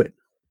to do it.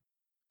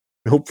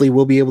 Hopefully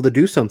we'll be able to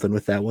do something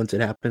with that once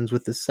it happens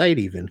with the site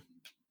even.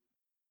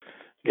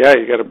 Yeah,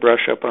 you got to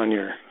brush up on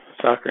your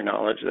soccer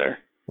knowledge there.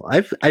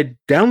 Well, I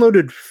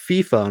downloaded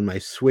FIFA on my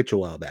Switch a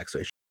while back, so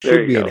I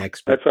should be an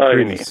expert That's all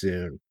you pretty need.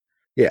 soon.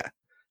 Yeah,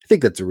 I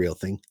think that's a real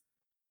thing.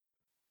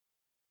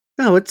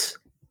 No, it's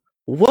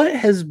what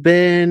has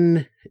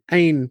been. I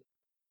mean,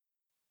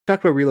 talk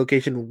about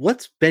relocation.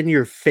 What's been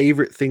your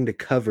favorite thing to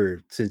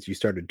cover since you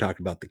started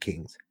talking about the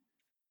Kings?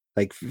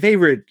 Like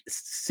favorite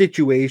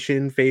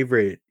situation,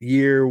 favorite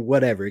year,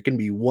 whatever. It can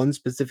be one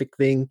specific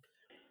thing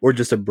or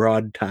just a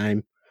broad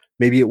time.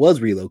 Maybe it was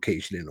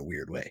relocation in a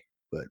weird way.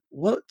 But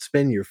what's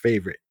been your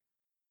favorite?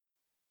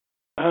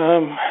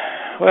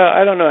 Well,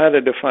 I don't know how to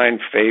define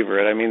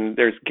favorite. I mean,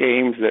 there's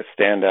games that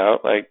stand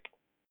out, like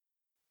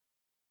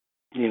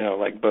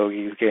like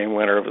Bogey's game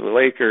winner over the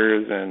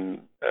Lakers,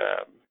 and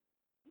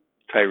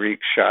Tyreek's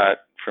shot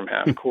from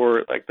half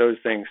court. Like those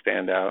things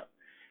stand out.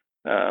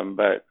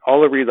 But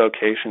all the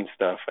relocation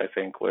stuff, I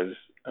think, was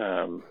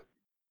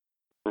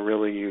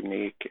really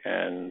unique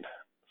and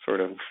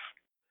sort of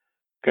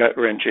gut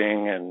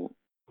wrenching, and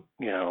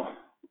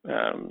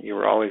you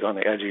were always on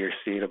the edge of your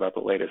seat about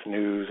the latest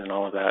news and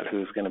all of that,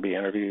 who's going to be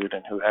interviewed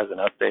and who has an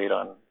update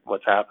on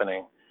what's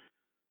happening.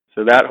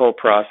 So that whole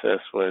process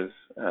was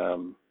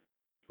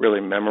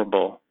really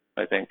memorable,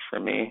 I think, for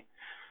me.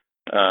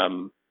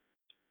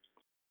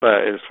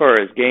 But as far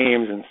as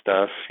games and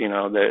stuff,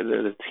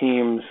 the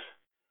teams,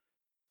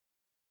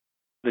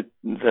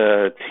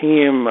 the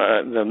team,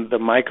 the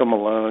Michael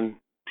Malone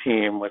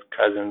team with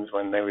Cousins,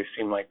 when they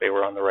seemed like they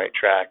were on the right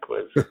track,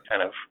 was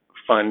kind of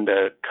fun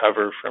to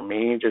cover for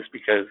me, just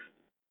because.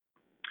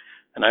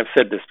 And I've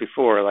said this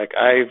before, like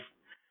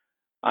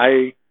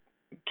I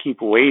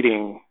keep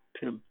waiting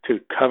to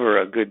cover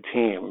a good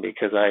team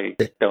because I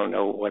don't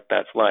know what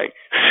that's like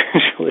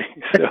essentially.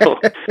 So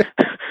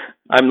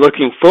I'm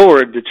looking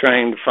forward to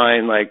trying to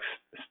find like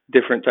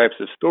different types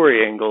of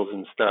story angles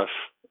and stuff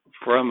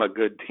from a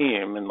good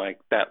team, and like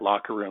that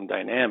locker room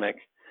dynamic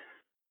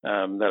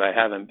that I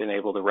haven't been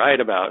able to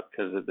write about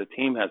because the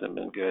team hasn't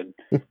been good.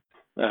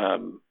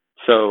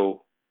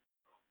 So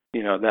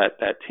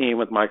that team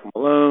with Michael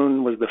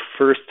Malone was the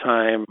first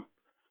time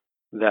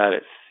that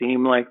it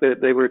seemed like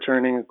that they were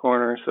turning a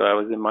corner. So I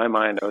was, in my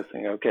mind, I was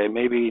thinking, okay,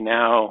 maybe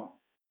now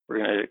we're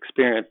going to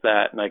experience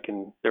that,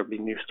 and there'll be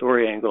new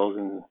story angles,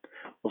 and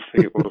we'll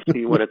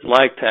see what it's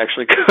like to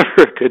actually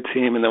cover a good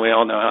team. And then we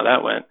all know how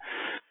that went.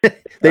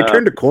 They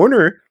turned a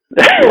corner.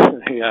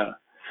 Yeah.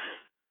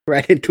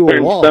 Right into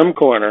a wall. Some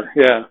corner.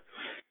 Yeah.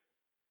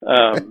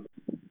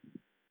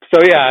 So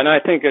yeah, and I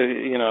think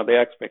the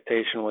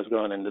expectation was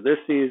going into this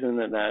season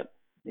that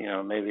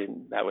maybe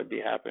that would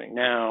be happening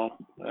now,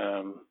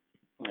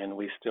 and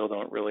we still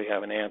don't really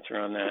have an answer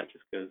on that,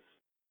 just because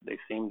they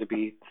seem to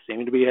be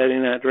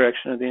heading that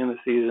direction at the end of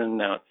the season.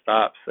 Now it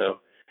stops. So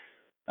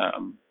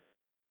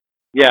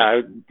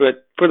yeah,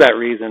 but for that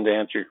reason, to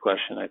answer your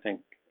question, I think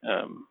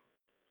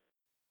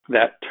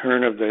that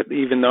turn of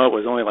even though it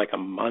was only like a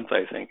month,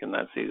 I think, in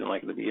that season,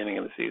 like at the beginning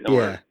of the season,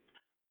 where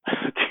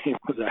the team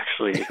was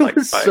actually like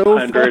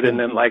 500, and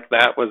then like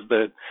that was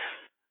the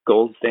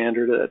gold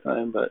standard at that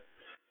time. But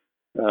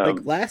like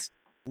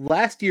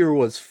last year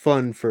was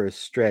fun for a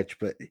stretch,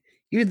 but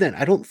even then,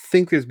 I don't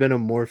think there's been a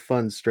more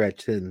fun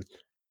stretch than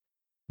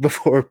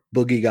before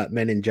Boogie got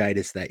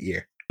meningitis that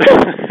year.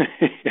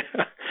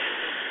 Yeah.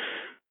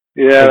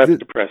 Yeah, Like, that's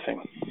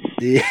depressing.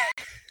 yeah,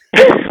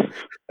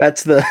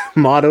 that's the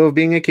motto of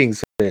being a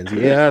Kings fan.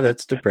 Yeah,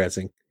 that's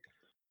depressing.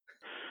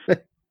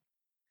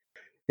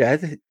 Yeah,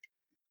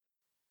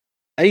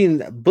 I mean,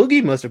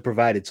 Boogie must have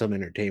provided some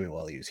entertainment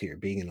while he was here,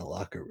 being in the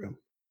locker room.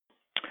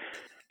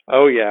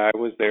 Oh yeah, I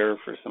was there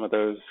for some of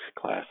those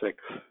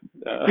classics.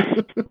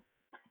 Uh,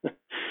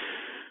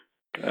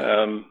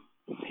 um,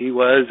 he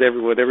was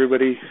what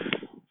everybody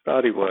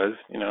thought he was,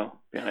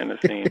 behind the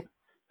scene.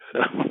 So,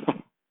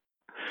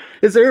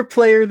 Is there a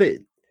player that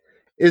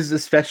is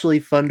especially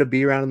fun to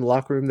be around in the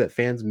locker room that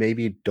fans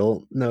maybe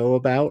don't know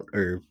about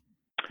or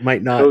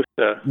might not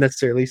Costa,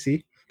 necessarily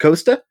see?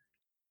 Costa?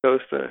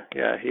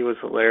 yeah, he was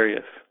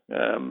hilarious.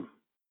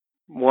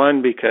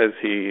 One because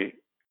he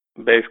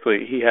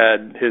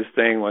had his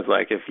thing was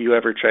like if you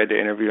ever tried to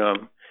interview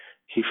him,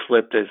 he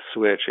flipped his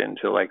switch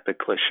into like the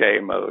cliche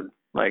mode,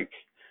 like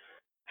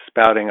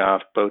spouting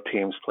off both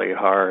teams play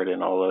hard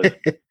and all those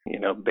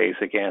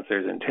basic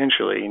answers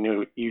intentionally.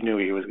 You knew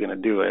he was going to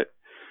do it.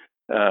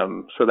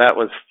 So that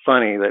was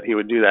funny that he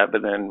would do that.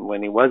 But then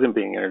when he wasn't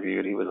being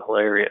interviewed, he was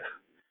hilarious.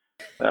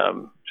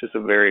 Just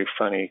a very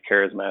funny,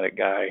 charismatic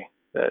guy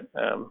that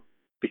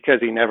because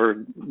he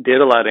never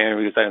did a lot of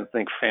interviews, I don't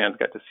think fans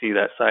got to see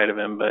that side of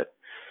him. But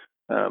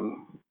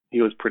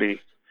he was pretty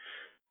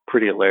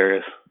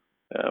hilarious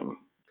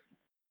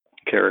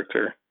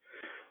character.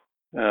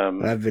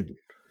 I've been,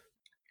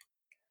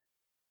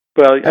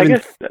 Well, I I've been,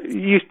 guess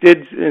you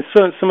did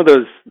some of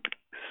those,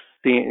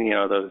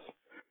 those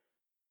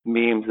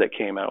memes that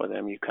came out with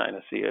him. You kind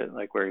of see it,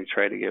 like where he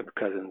tried to give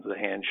Cousins the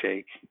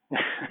handshake,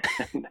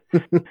 and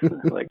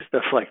like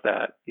stuff like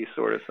that. You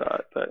sort of saw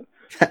it, but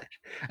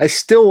I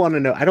still want to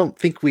know. I don't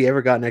think we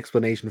ever got an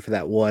explanation for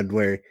that one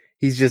where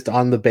he's just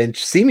on the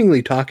bench,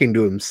 seemingly talking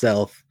to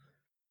himself,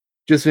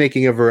 just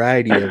making a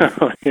variety of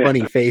yeah.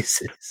 funny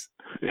faces.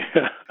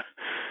 Yeah.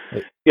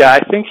 Yeah,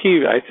 I think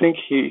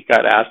he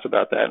got asked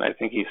about that, and I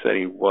think he said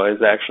he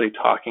was actually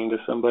talking to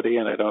somebody,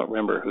 and I don't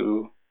remember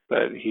who,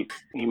 but he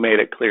made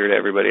it clear to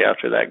everybody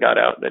after that got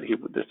out that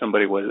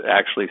somebody was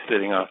actually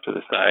sitting off to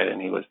the side,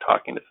 and he was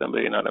talking to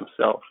somebody, not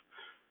himself.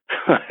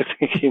 I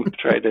think he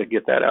tried to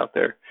get that out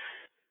there.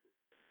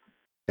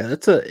 Yeah,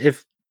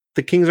 if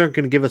the Kings aren't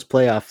going to give us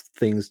playoff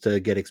things to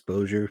get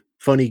exposure,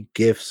 funny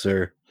gifts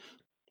or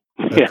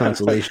a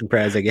consolation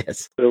prize, I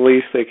guess. The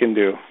least they can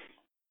do.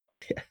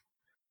 Yeah.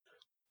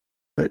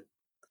 But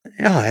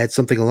yeah, I had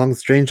something along the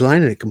strange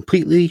line and it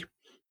completely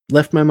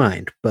left my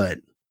mind. But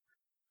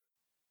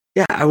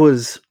yeah,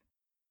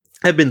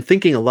 I've been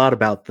thinking a lot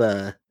about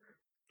the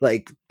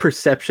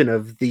perception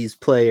of these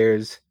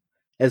players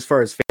as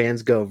far as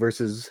fans go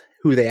versus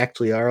who they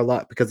actually are a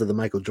lot because of the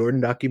Michael Jordan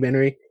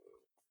documentary.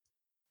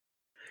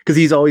 Because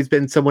he's always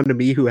been someone to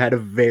me who had a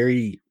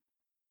very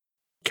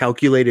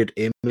calculated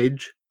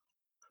image,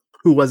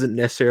 who wasn't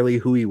necessarily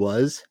who he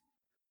was.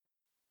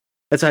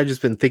 That's how I've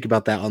just been thinking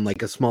about that on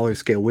like a smaller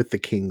scale with the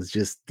Kings.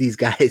 Just these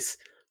guys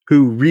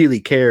who really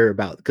care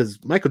about,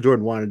 because Michael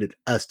Jordan wanted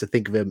us to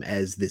think of him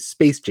as this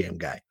Space Jam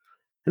guy.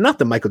 And not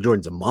that Michael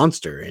Jordan's a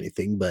monster or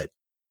anything, but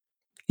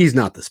he's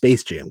not the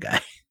Space Jam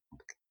guy.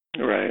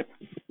 Right.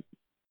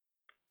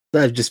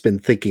 I've just been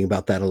thinking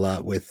about that a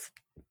lot with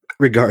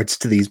regards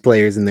to these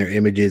players and their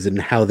images and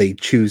how they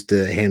choose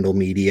to handle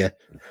media.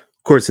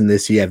 Of course, in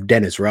this, you have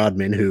Dennis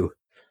Rodman, who,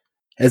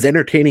 as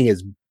entertaining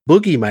as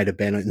Boogie might have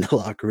been in the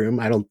locker room,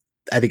 I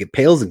think it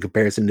pales in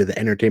comparison to the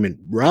entertainment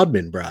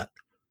Rodman brought.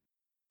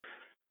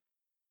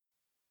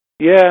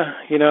 Yeah,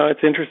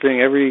 it's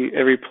interesting.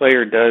 Every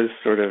player does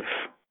sort of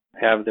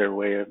have their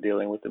way of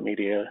dealing with the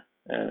media,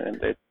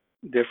 and it's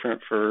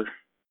different for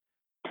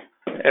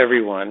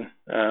everyone.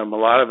 A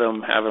lot of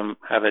them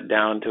have it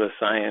down to a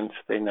science.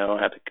 They know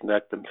how to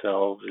conduct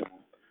themselves and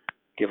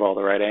give all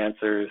the right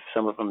answers.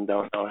 Some of them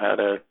don't know how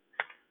to,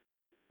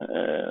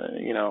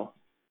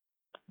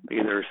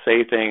 either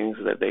say things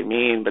that they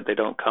mean but they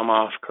don't come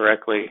off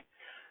correctly.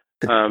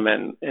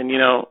 And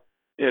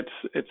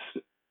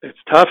it's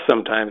tough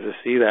sometimes to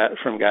see that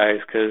from guys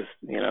because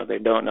they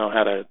don't know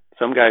how to.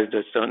 Some guys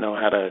just don't know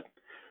how to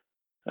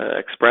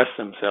express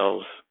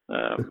themselves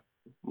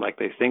like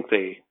they think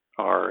they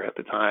are at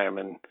the time,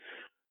 and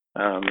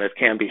it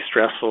can be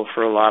stressful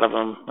for a lot of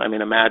them. I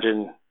mean,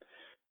 imagine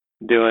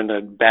doing a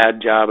bad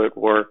job at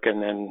work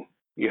and then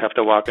you have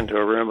to walk into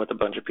a room with a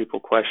bunch of people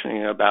questioning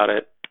you about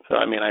it. So,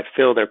 I mean, I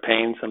feel their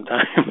pain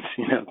sometimes,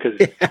 because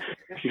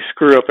if you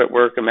screw up at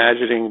work,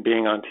 imagining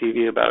being on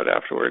TV about it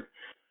afterward.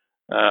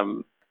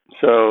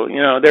 So,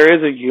 there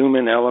is a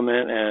human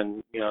element,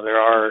 and, there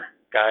are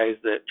guys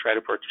that try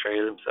to portray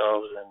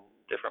themselves in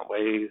different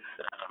ways.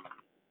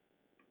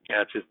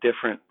 It's just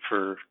different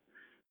for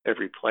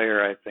every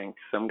player, I think.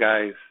 Some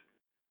guys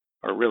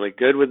are really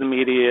good with the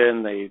media,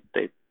 and they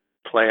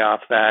play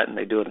off that, and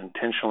they do it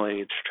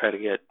intentionally to try to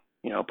get,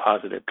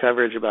 positive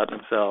coverage about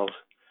themselves.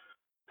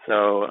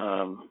 So,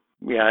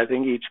 I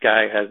think each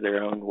guy has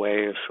their own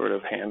way of sort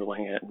of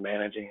handling it and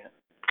managing it.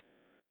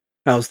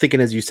 I was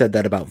thinking as you said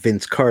that about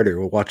Vince Carter.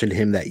 We're watching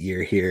him that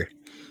year here.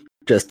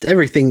 Just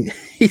everything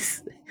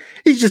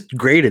He's just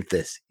great at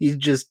this.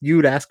 You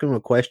would ask him a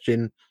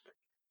question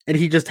and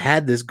he just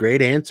had this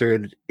great answer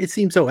and it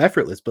seemed so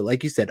effortless. But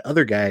like you said,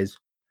 other guys,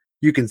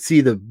 you can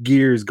see the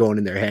gears going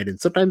in their head, and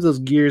sometimes those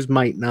gears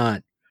might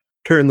not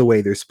turn the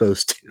way they're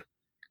supposed to.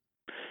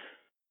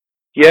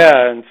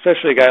 Yeah, and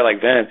especially a guy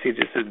like Vince, he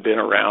just has been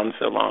around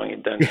so long.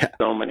 He'd done Yeah.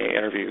 so many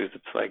interviews.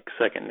 It's like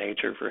second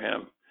nature for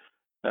him.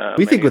 We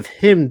And think with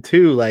him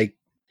too, like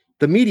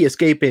the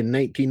Mediascape in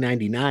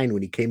 1999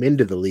 when he came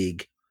into the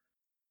league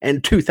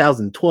and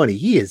 2020,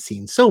 he has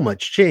seen so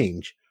much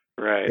change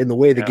right, in the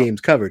way the yeah,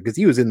 game's covered because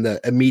he was in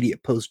the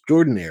immediate post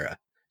Jordan era.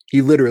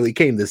 He literally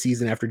came the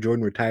season after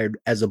Jordan retired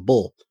as a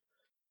Bull,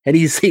 and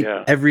he's seen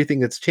yeah, everything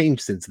that's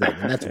changed since then,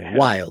 and that's yeah.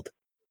 wild.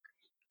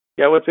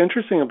 Yeah, what's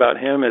interesting about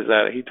him is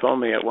that he told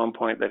me at one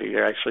point that he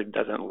actually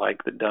doesn't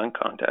like the dunk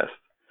contest.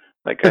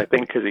 Like, I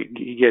think because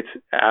he gets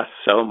asked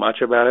so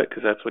much about it,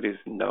 because that's what he's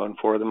known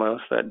for the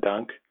most, that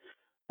dunk.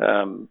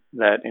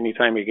 That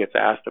anytime he gets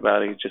asked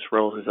about it, he just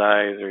rolls his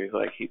eyes, or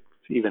he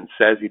even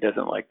says he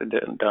doesn't like the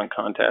dunk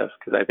contest,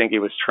 because I think he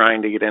was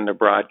trying to get into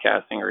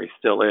broadcasting, or he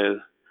still is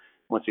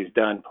once he's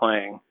done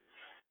playing.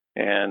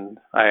 And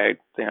I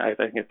think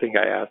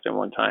I asked him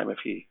one time if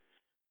he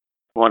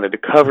wanted to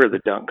cover the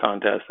dunk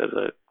contest as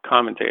a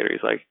commentator.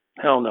 He's like,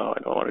 hell no,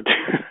 I don't want to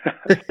do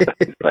that.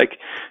 It's like,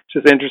 it's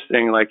just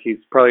interesting. Like, he's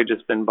probably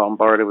just been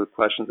bombarded with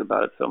questions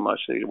about it so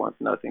much that he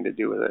wants nothing to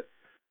do with it.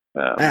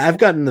 I've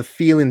gotten the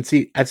feeling,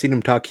 I've seen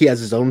him talk. He has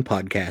his own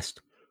podcast,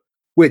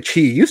 which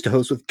he used to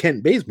host with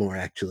Kent Bazemore,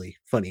 actually,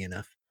 funny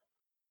enough.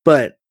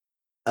 But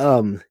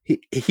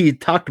he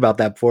talked about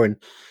that before, and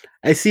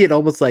I see it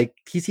almost like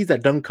he sees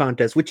that dunk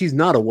contest, which he's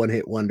not a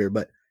one-hit wonder,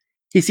 but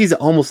he sees it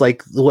almost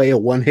like the way a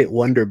one-hit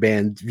wonder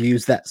band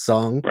views that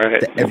song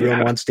right. that everyone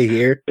Yeah. wants to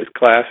hear. It's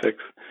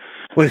classics.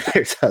 When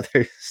there's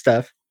other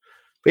stuff.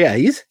 But yeah,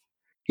 he's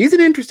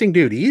an interesting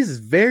dude. He's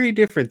very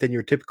different than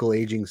your typical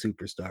aging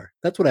superstar.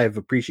 That's what I've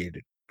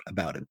appreciated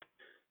about him.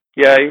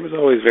 Yeah, he was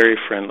always very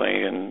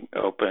friendly and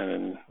open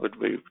and would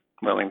be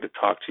willing to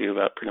talk to you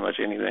about pretty much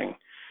anything.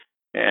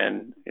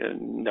 And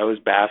knows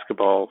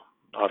basketball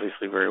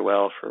obviously very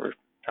well for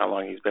how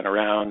long he's been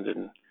around.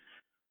 And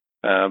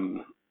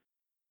um,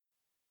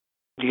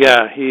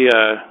 yeah,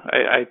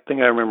 I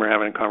think I remember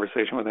having a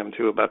conversation with him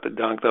too about the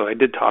dunk. Though I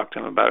did talk to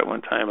him about it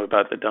one time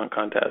about the dunk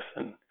contest,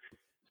 and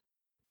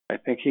I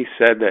think he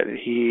said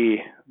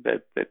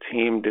that the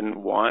team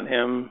didn't want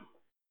him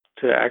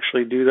to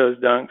actually do those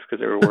dunks because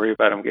they were worried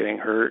about him getting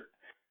hurt.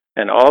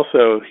 And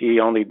also, he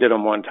only did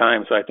them one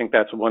time, so I think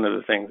that's one of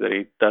the things that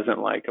he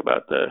doesn't like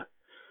about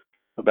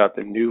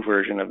the new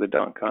version of the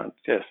dunk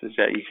contest is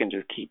that you can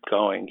just keep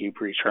going, keep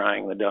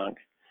retrying the dunk.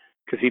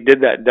 Because he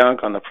did that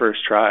dunk on the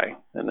first try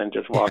and then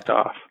just walked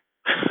off.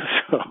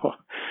 So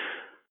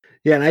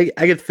Yeah, and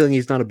I get the feeling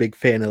he's not a big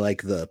fan of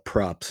like the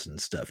props and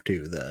stuff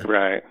too, the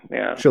right,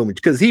 yeah, showmanship,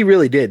 because he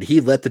really did.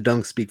 He let the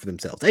dunks speak for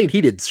themselves. I mean,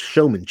 he did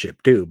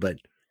showmanship too, but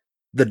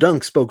the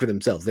dunks spoke for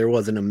themselves. There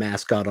wasn't a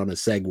mascot on a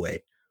Segway.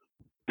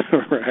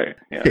 right,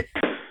 yeah.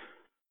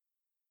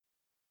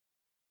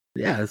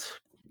 Yeah,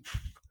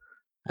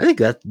 I think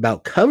that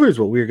about covers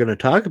what we were going to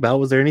talk about.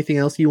 Was there anything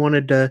else you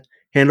wanted to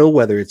handle,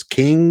 whether it's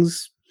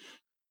Kings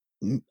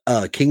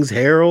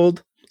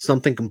Herald,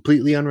 something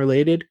completely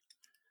unrelated?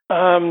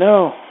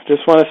 No,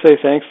 just want to say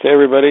thanks to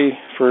everybody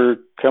for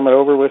coming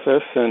over with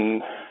us,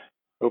 and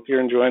hope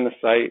you're enjoying the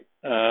site.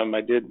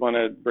 I did want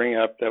to bring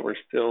up that we're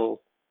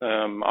still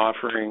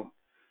offering,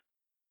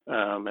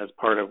 as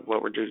part of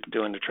what we're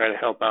doing to try to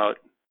help out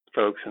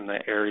folks in the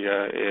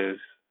area, is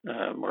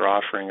we're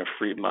offering a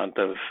free month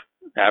of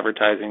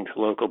advertising to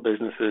local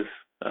businesses,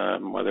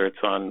 whether it's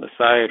on the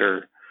site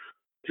or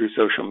through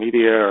social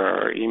media or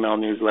our email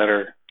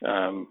newsletter.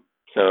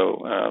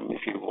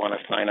 If you want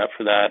to sign up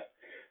for that,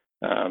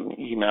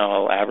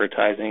 email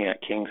advertising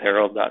at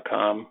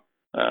kingsherald.com,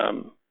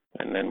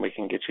 and then we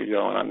can get you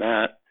going on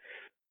that.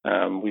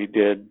 We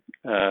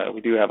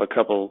do have a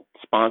couple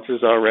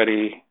sponsors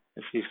already.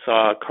 If you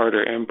saw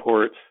Carter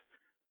Imports,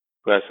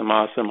 who has some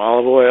awesome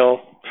olive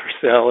oil for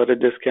sale at a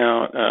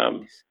discount,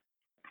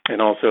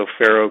 and also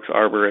Fair Oaks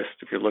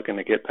Arborist, if you're looking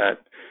to get that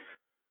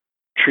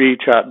tree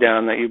chopped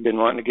down that you've been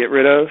wanting to get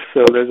rid of.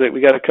 So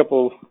we got a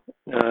couple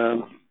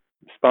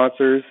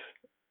sponsors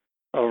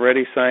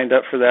already signed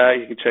up for that.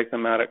 You can check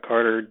them out at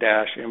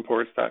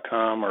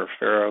carter-imports.com or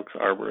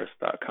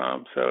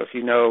fairoaksarborist.com. So if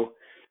you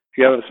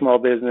have a small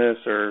business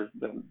or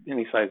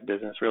any size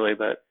business really,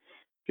 but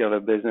if you have a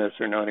business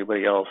or know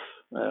anybody else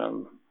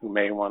who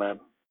may want to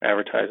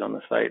advertise on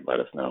the site, let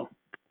us know.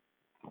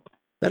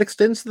 That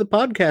extends to the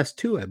podcast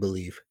too, I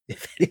believe.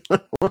 If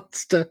anyone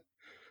wants to.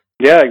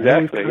 Yeah,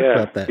 exactly. Yeah.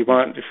 About that. If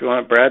you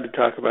want Brad to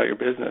talk about your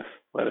business,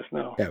 let us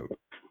know. Yeah.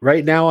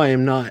 Right now I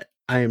don't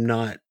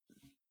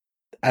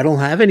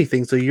have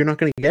anything, so you're not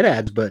going to get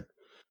ads, but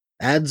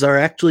ads are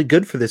actually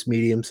good for this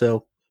medium,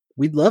 so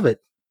we'd love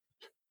it.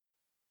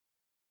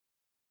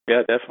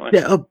 Yeah, definitely.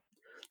 Yeah.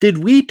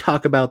 Did we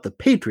talk about the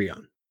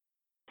Patreon?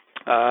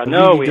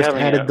 No, we just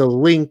haven't added yet. the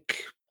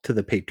link to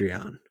the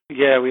Patreon.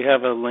 Yeah, we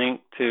have a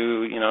link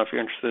to, if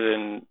you're interested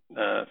in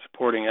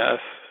supporting us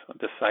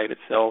the site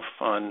itself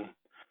on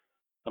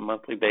a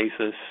monthly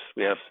basis.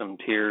 We have some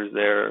tiers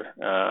there.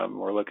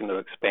 We're looking to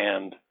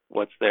expand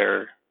what's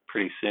there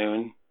pretty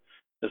soon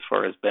as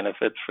far as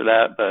benefits for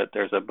that, but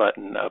there's a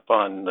button up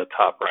on the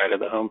top right of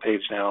the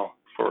homepage now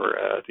for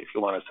if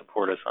you want to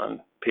support us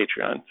on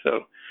Patreon.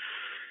 So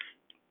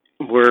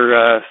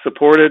we're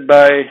supported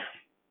by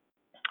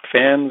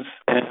fans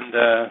and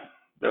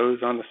those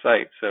on the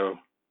site. So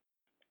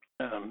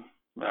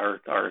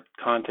our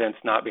content's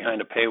not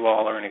behind a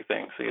paywall or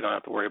anything, so you don't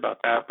have to worry about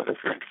that. But if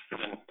you're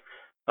interested in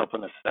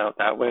helping us out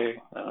that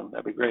way,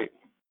 that'd be great.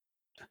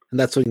 And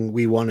that's something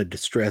we wanted to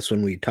stress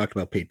when we talked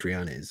about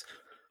Patreon is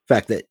the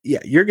fact that, yeah,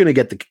 you're going to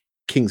get the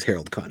Kings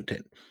Herald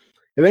content.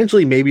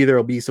 Eventually, maybe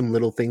there'll be some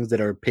little things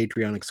that are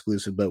Patreon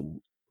exclusive, but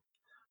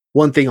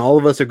one thing all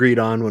of us agreed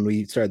on when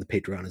we started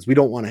the Patreon is we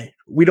don't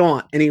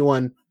want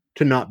anyone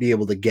to not be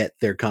able to get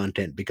their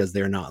content because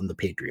they're not on the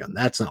Patreon.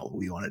 That's not what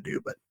we want to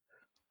do, but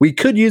we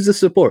could use the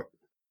support.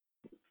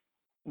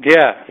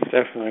 Yeah,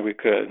 definitely we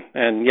could.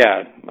 And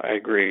yeah, I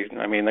agree.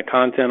 I mean, the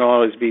content will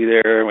always be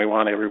there, and we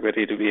want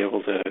everybody to be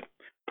able to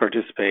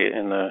participate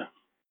in the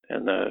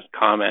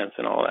comments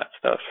and all that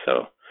stuff.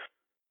 So,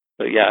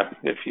 but yeah,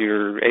 if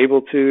you're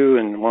able to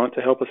and want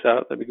to help us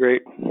out, that'd be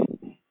great.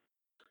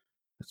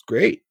 That's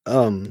great.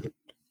 Do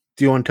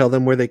you want to tell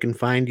them where they can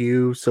find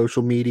you,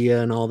 social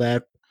media and all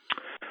that?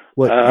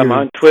 I'm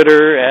on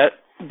Twitter at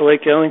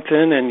Blake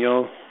Ellington, and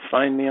you'll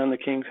find me on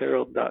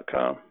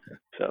thekingsherald.com.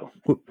 So,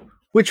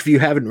 which if you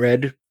haven't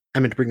read, I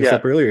meant to bring this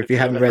up earlier. If you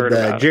haven't read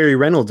the Jerry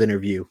Reynolds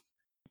interview,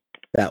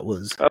 that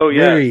was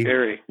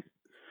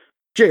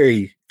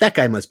Jerry. That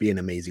guy must be an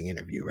amazing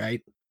interview,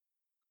 right?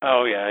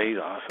 Oh yeah, he's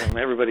awesome.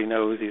 Everybody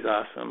knows he's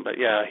awesome, but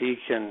yeah, he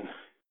can.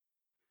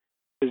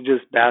 His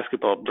just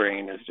basketball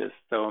brain is just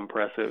so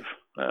impressive,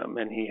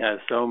 and he has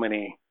so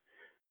many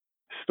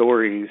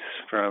stories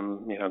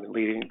from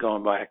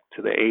going back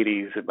to the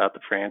 '80s about the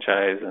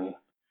franchise and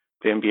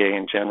the NBA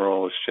in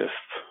general. It's just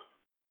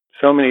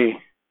so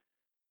many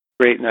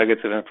great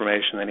nuggets of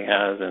information that he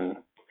has, and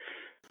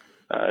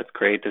it's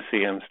great to see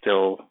him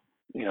still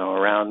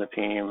around the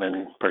team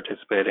and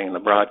participating in the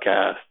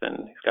broadcast.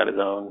 And he's got his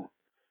own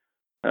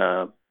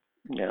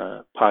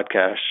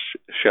podcast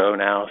show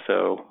now,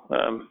 so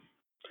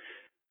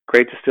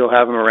great to still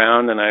have him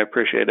around, and I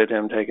appreciated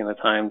him taking the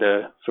time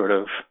to sort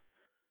of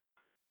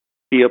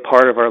be a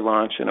part of our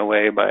launch in a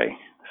way by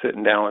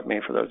sitting down with me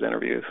for those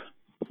interviews.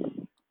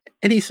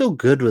 And he's so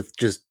good with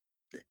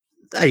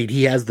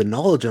he has the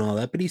knowledge and all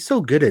that, but he's so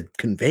good at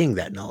conveying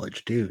that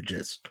knowledge too,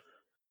 just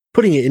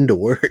putting it into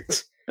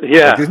words.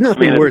 Yeah, there's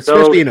nothing worse, so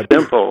especially in a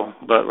simple,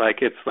 but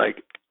it's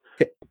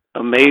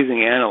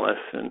amazing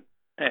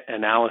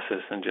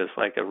analysis in just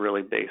a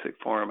really basic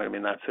form. I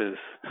mean, that's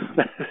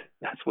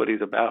what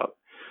he's about.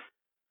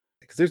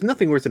 Because there's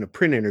nothing worse in a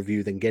print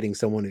interview than getting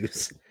someone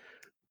who's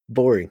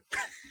boring.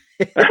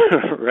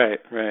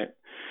 Right.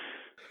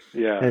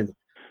 Yeah. And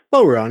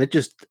while we're on it,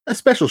 just a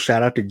special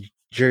shout out to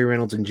Jerry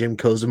Reynolds and Jim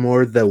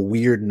Kozimor, the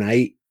weird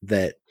night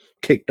that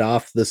kicked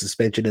off the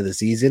suspension of the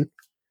season.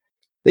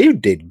 They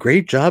did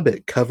great job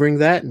at covering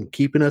that and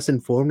keeping us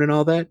informed and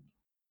all that.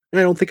 And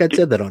I don't think I'd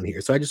said that on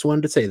here, so I just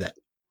wanted to say that.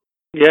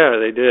 Yeah,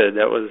 they did.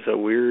 That was a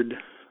weird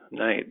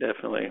night,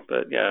 definitely.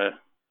 But yeah,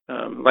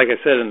 like I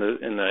said in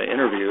the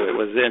interview, it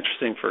was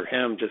interesting for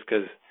him just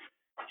because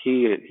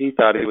he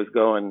thought he was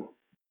going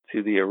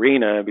to the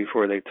arena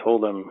before they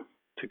told him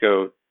to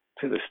go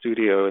to the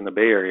studio in the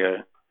Bay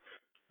Area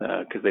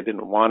because they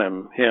didn't want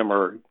him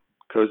or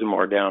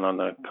Kozimor down on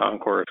the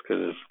concourse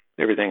because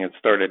everything had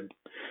started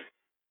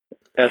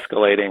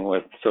escalating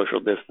with social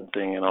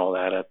distancing and all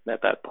that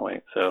at that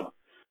point. So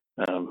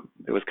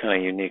it was kind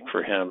of unique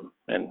for him,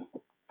 and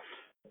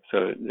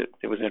so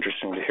it was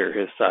interesting to hear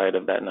his side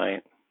of that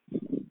night.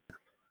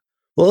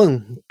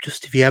 Well,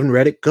 just if you haven't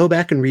read it, go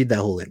back and read that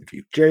whole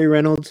interview. Jerry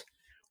Reynolds,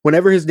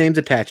 whenever his name's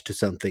attached to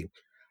something,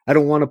 I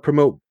don't want to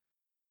promote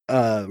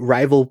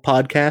rival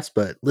podcasts,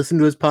 but listen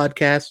to his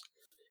podcast.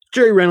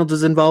 Jerry Reynolds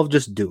is involved,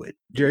 just do it.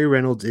 Jerry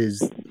Reynolds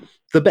is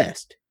the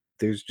best.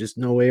 There's just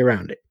no way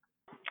around it.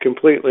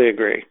 Completely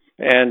agree.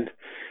 And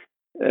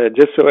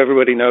just so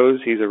everybody knows,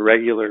 he's a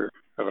regular,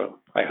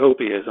 I hope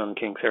he is on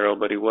Kings Herald,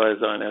 but he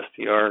was on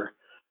STR.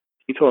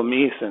 He told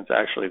me since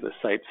actually the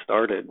site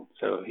started.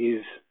 So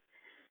he's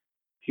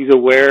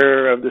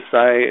aware of the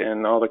site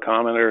and all the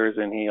commenters,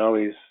 and he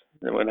always,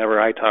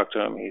 whenever I talk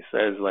to him, he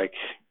says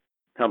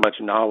how much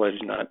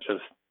knowledge not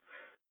just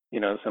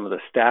some of the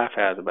staff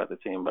has about the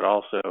team, but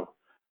also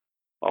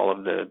all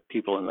of the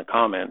people in the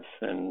comments.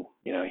 And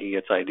he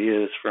gets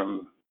ideas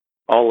from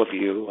all of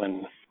you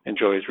and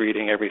enjoys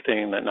reading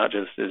everything that not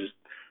just is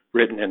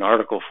written in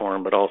article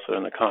form, but also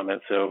in the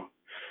comments. So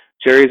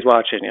Jerry's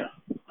watching you.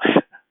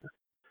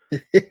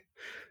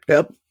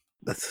 Yep,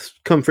 that's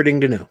comforting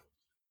to know.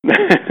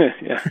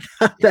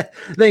 Yeah.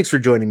 Thanks for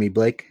joining me,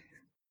 Blake.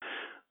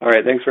 All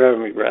right. Thanks for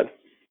having me, Brad.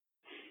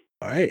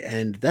 All right.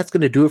 And that's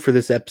going to do it for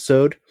this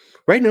episode.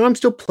 Right now, I'm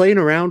still playing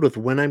around with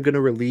when I'm going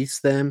to release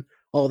them,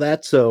 all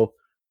that. So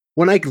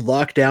when I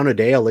lock down a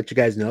day, I'll let you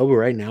guys know. But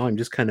right now, I'm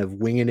just kind of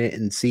winging it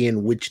and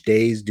seeing which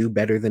days do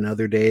better than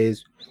other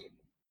days.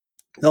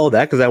 All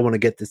that because I want to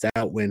get this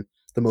out when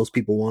the most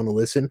people want to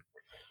listen.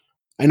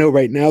 I know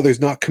right now there's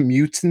not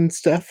commutes and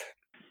stuff,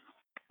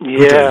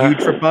 which are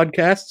huge for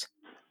podcasts,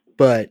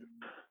 but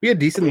we had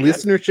decent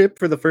listenership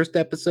for the first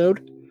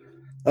episode.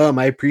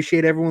 I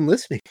appreciate everyone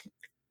listening.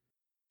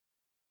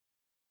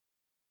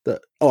 I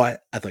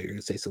thought you were going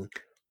to say something.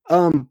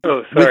 Sorry,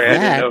 I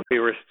didn't know if we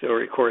were still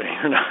recording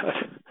or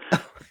not.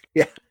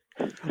 Yeah.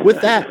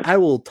 With that, I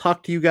will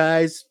talk to you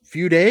guys a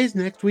few days,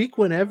 next week,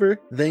 whenever.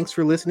 Thanks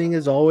for listening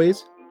as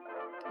always.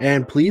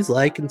 And please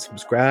like and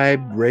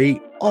subscribe,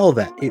 rate, all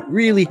that. It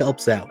really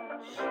helps out.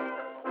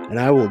 And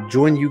I will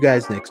join you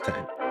guys next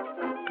time.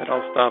 And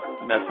I'll stop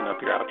messing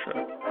up your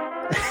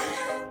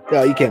outro.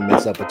 No, you can't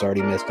mess up. It's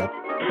already messed up.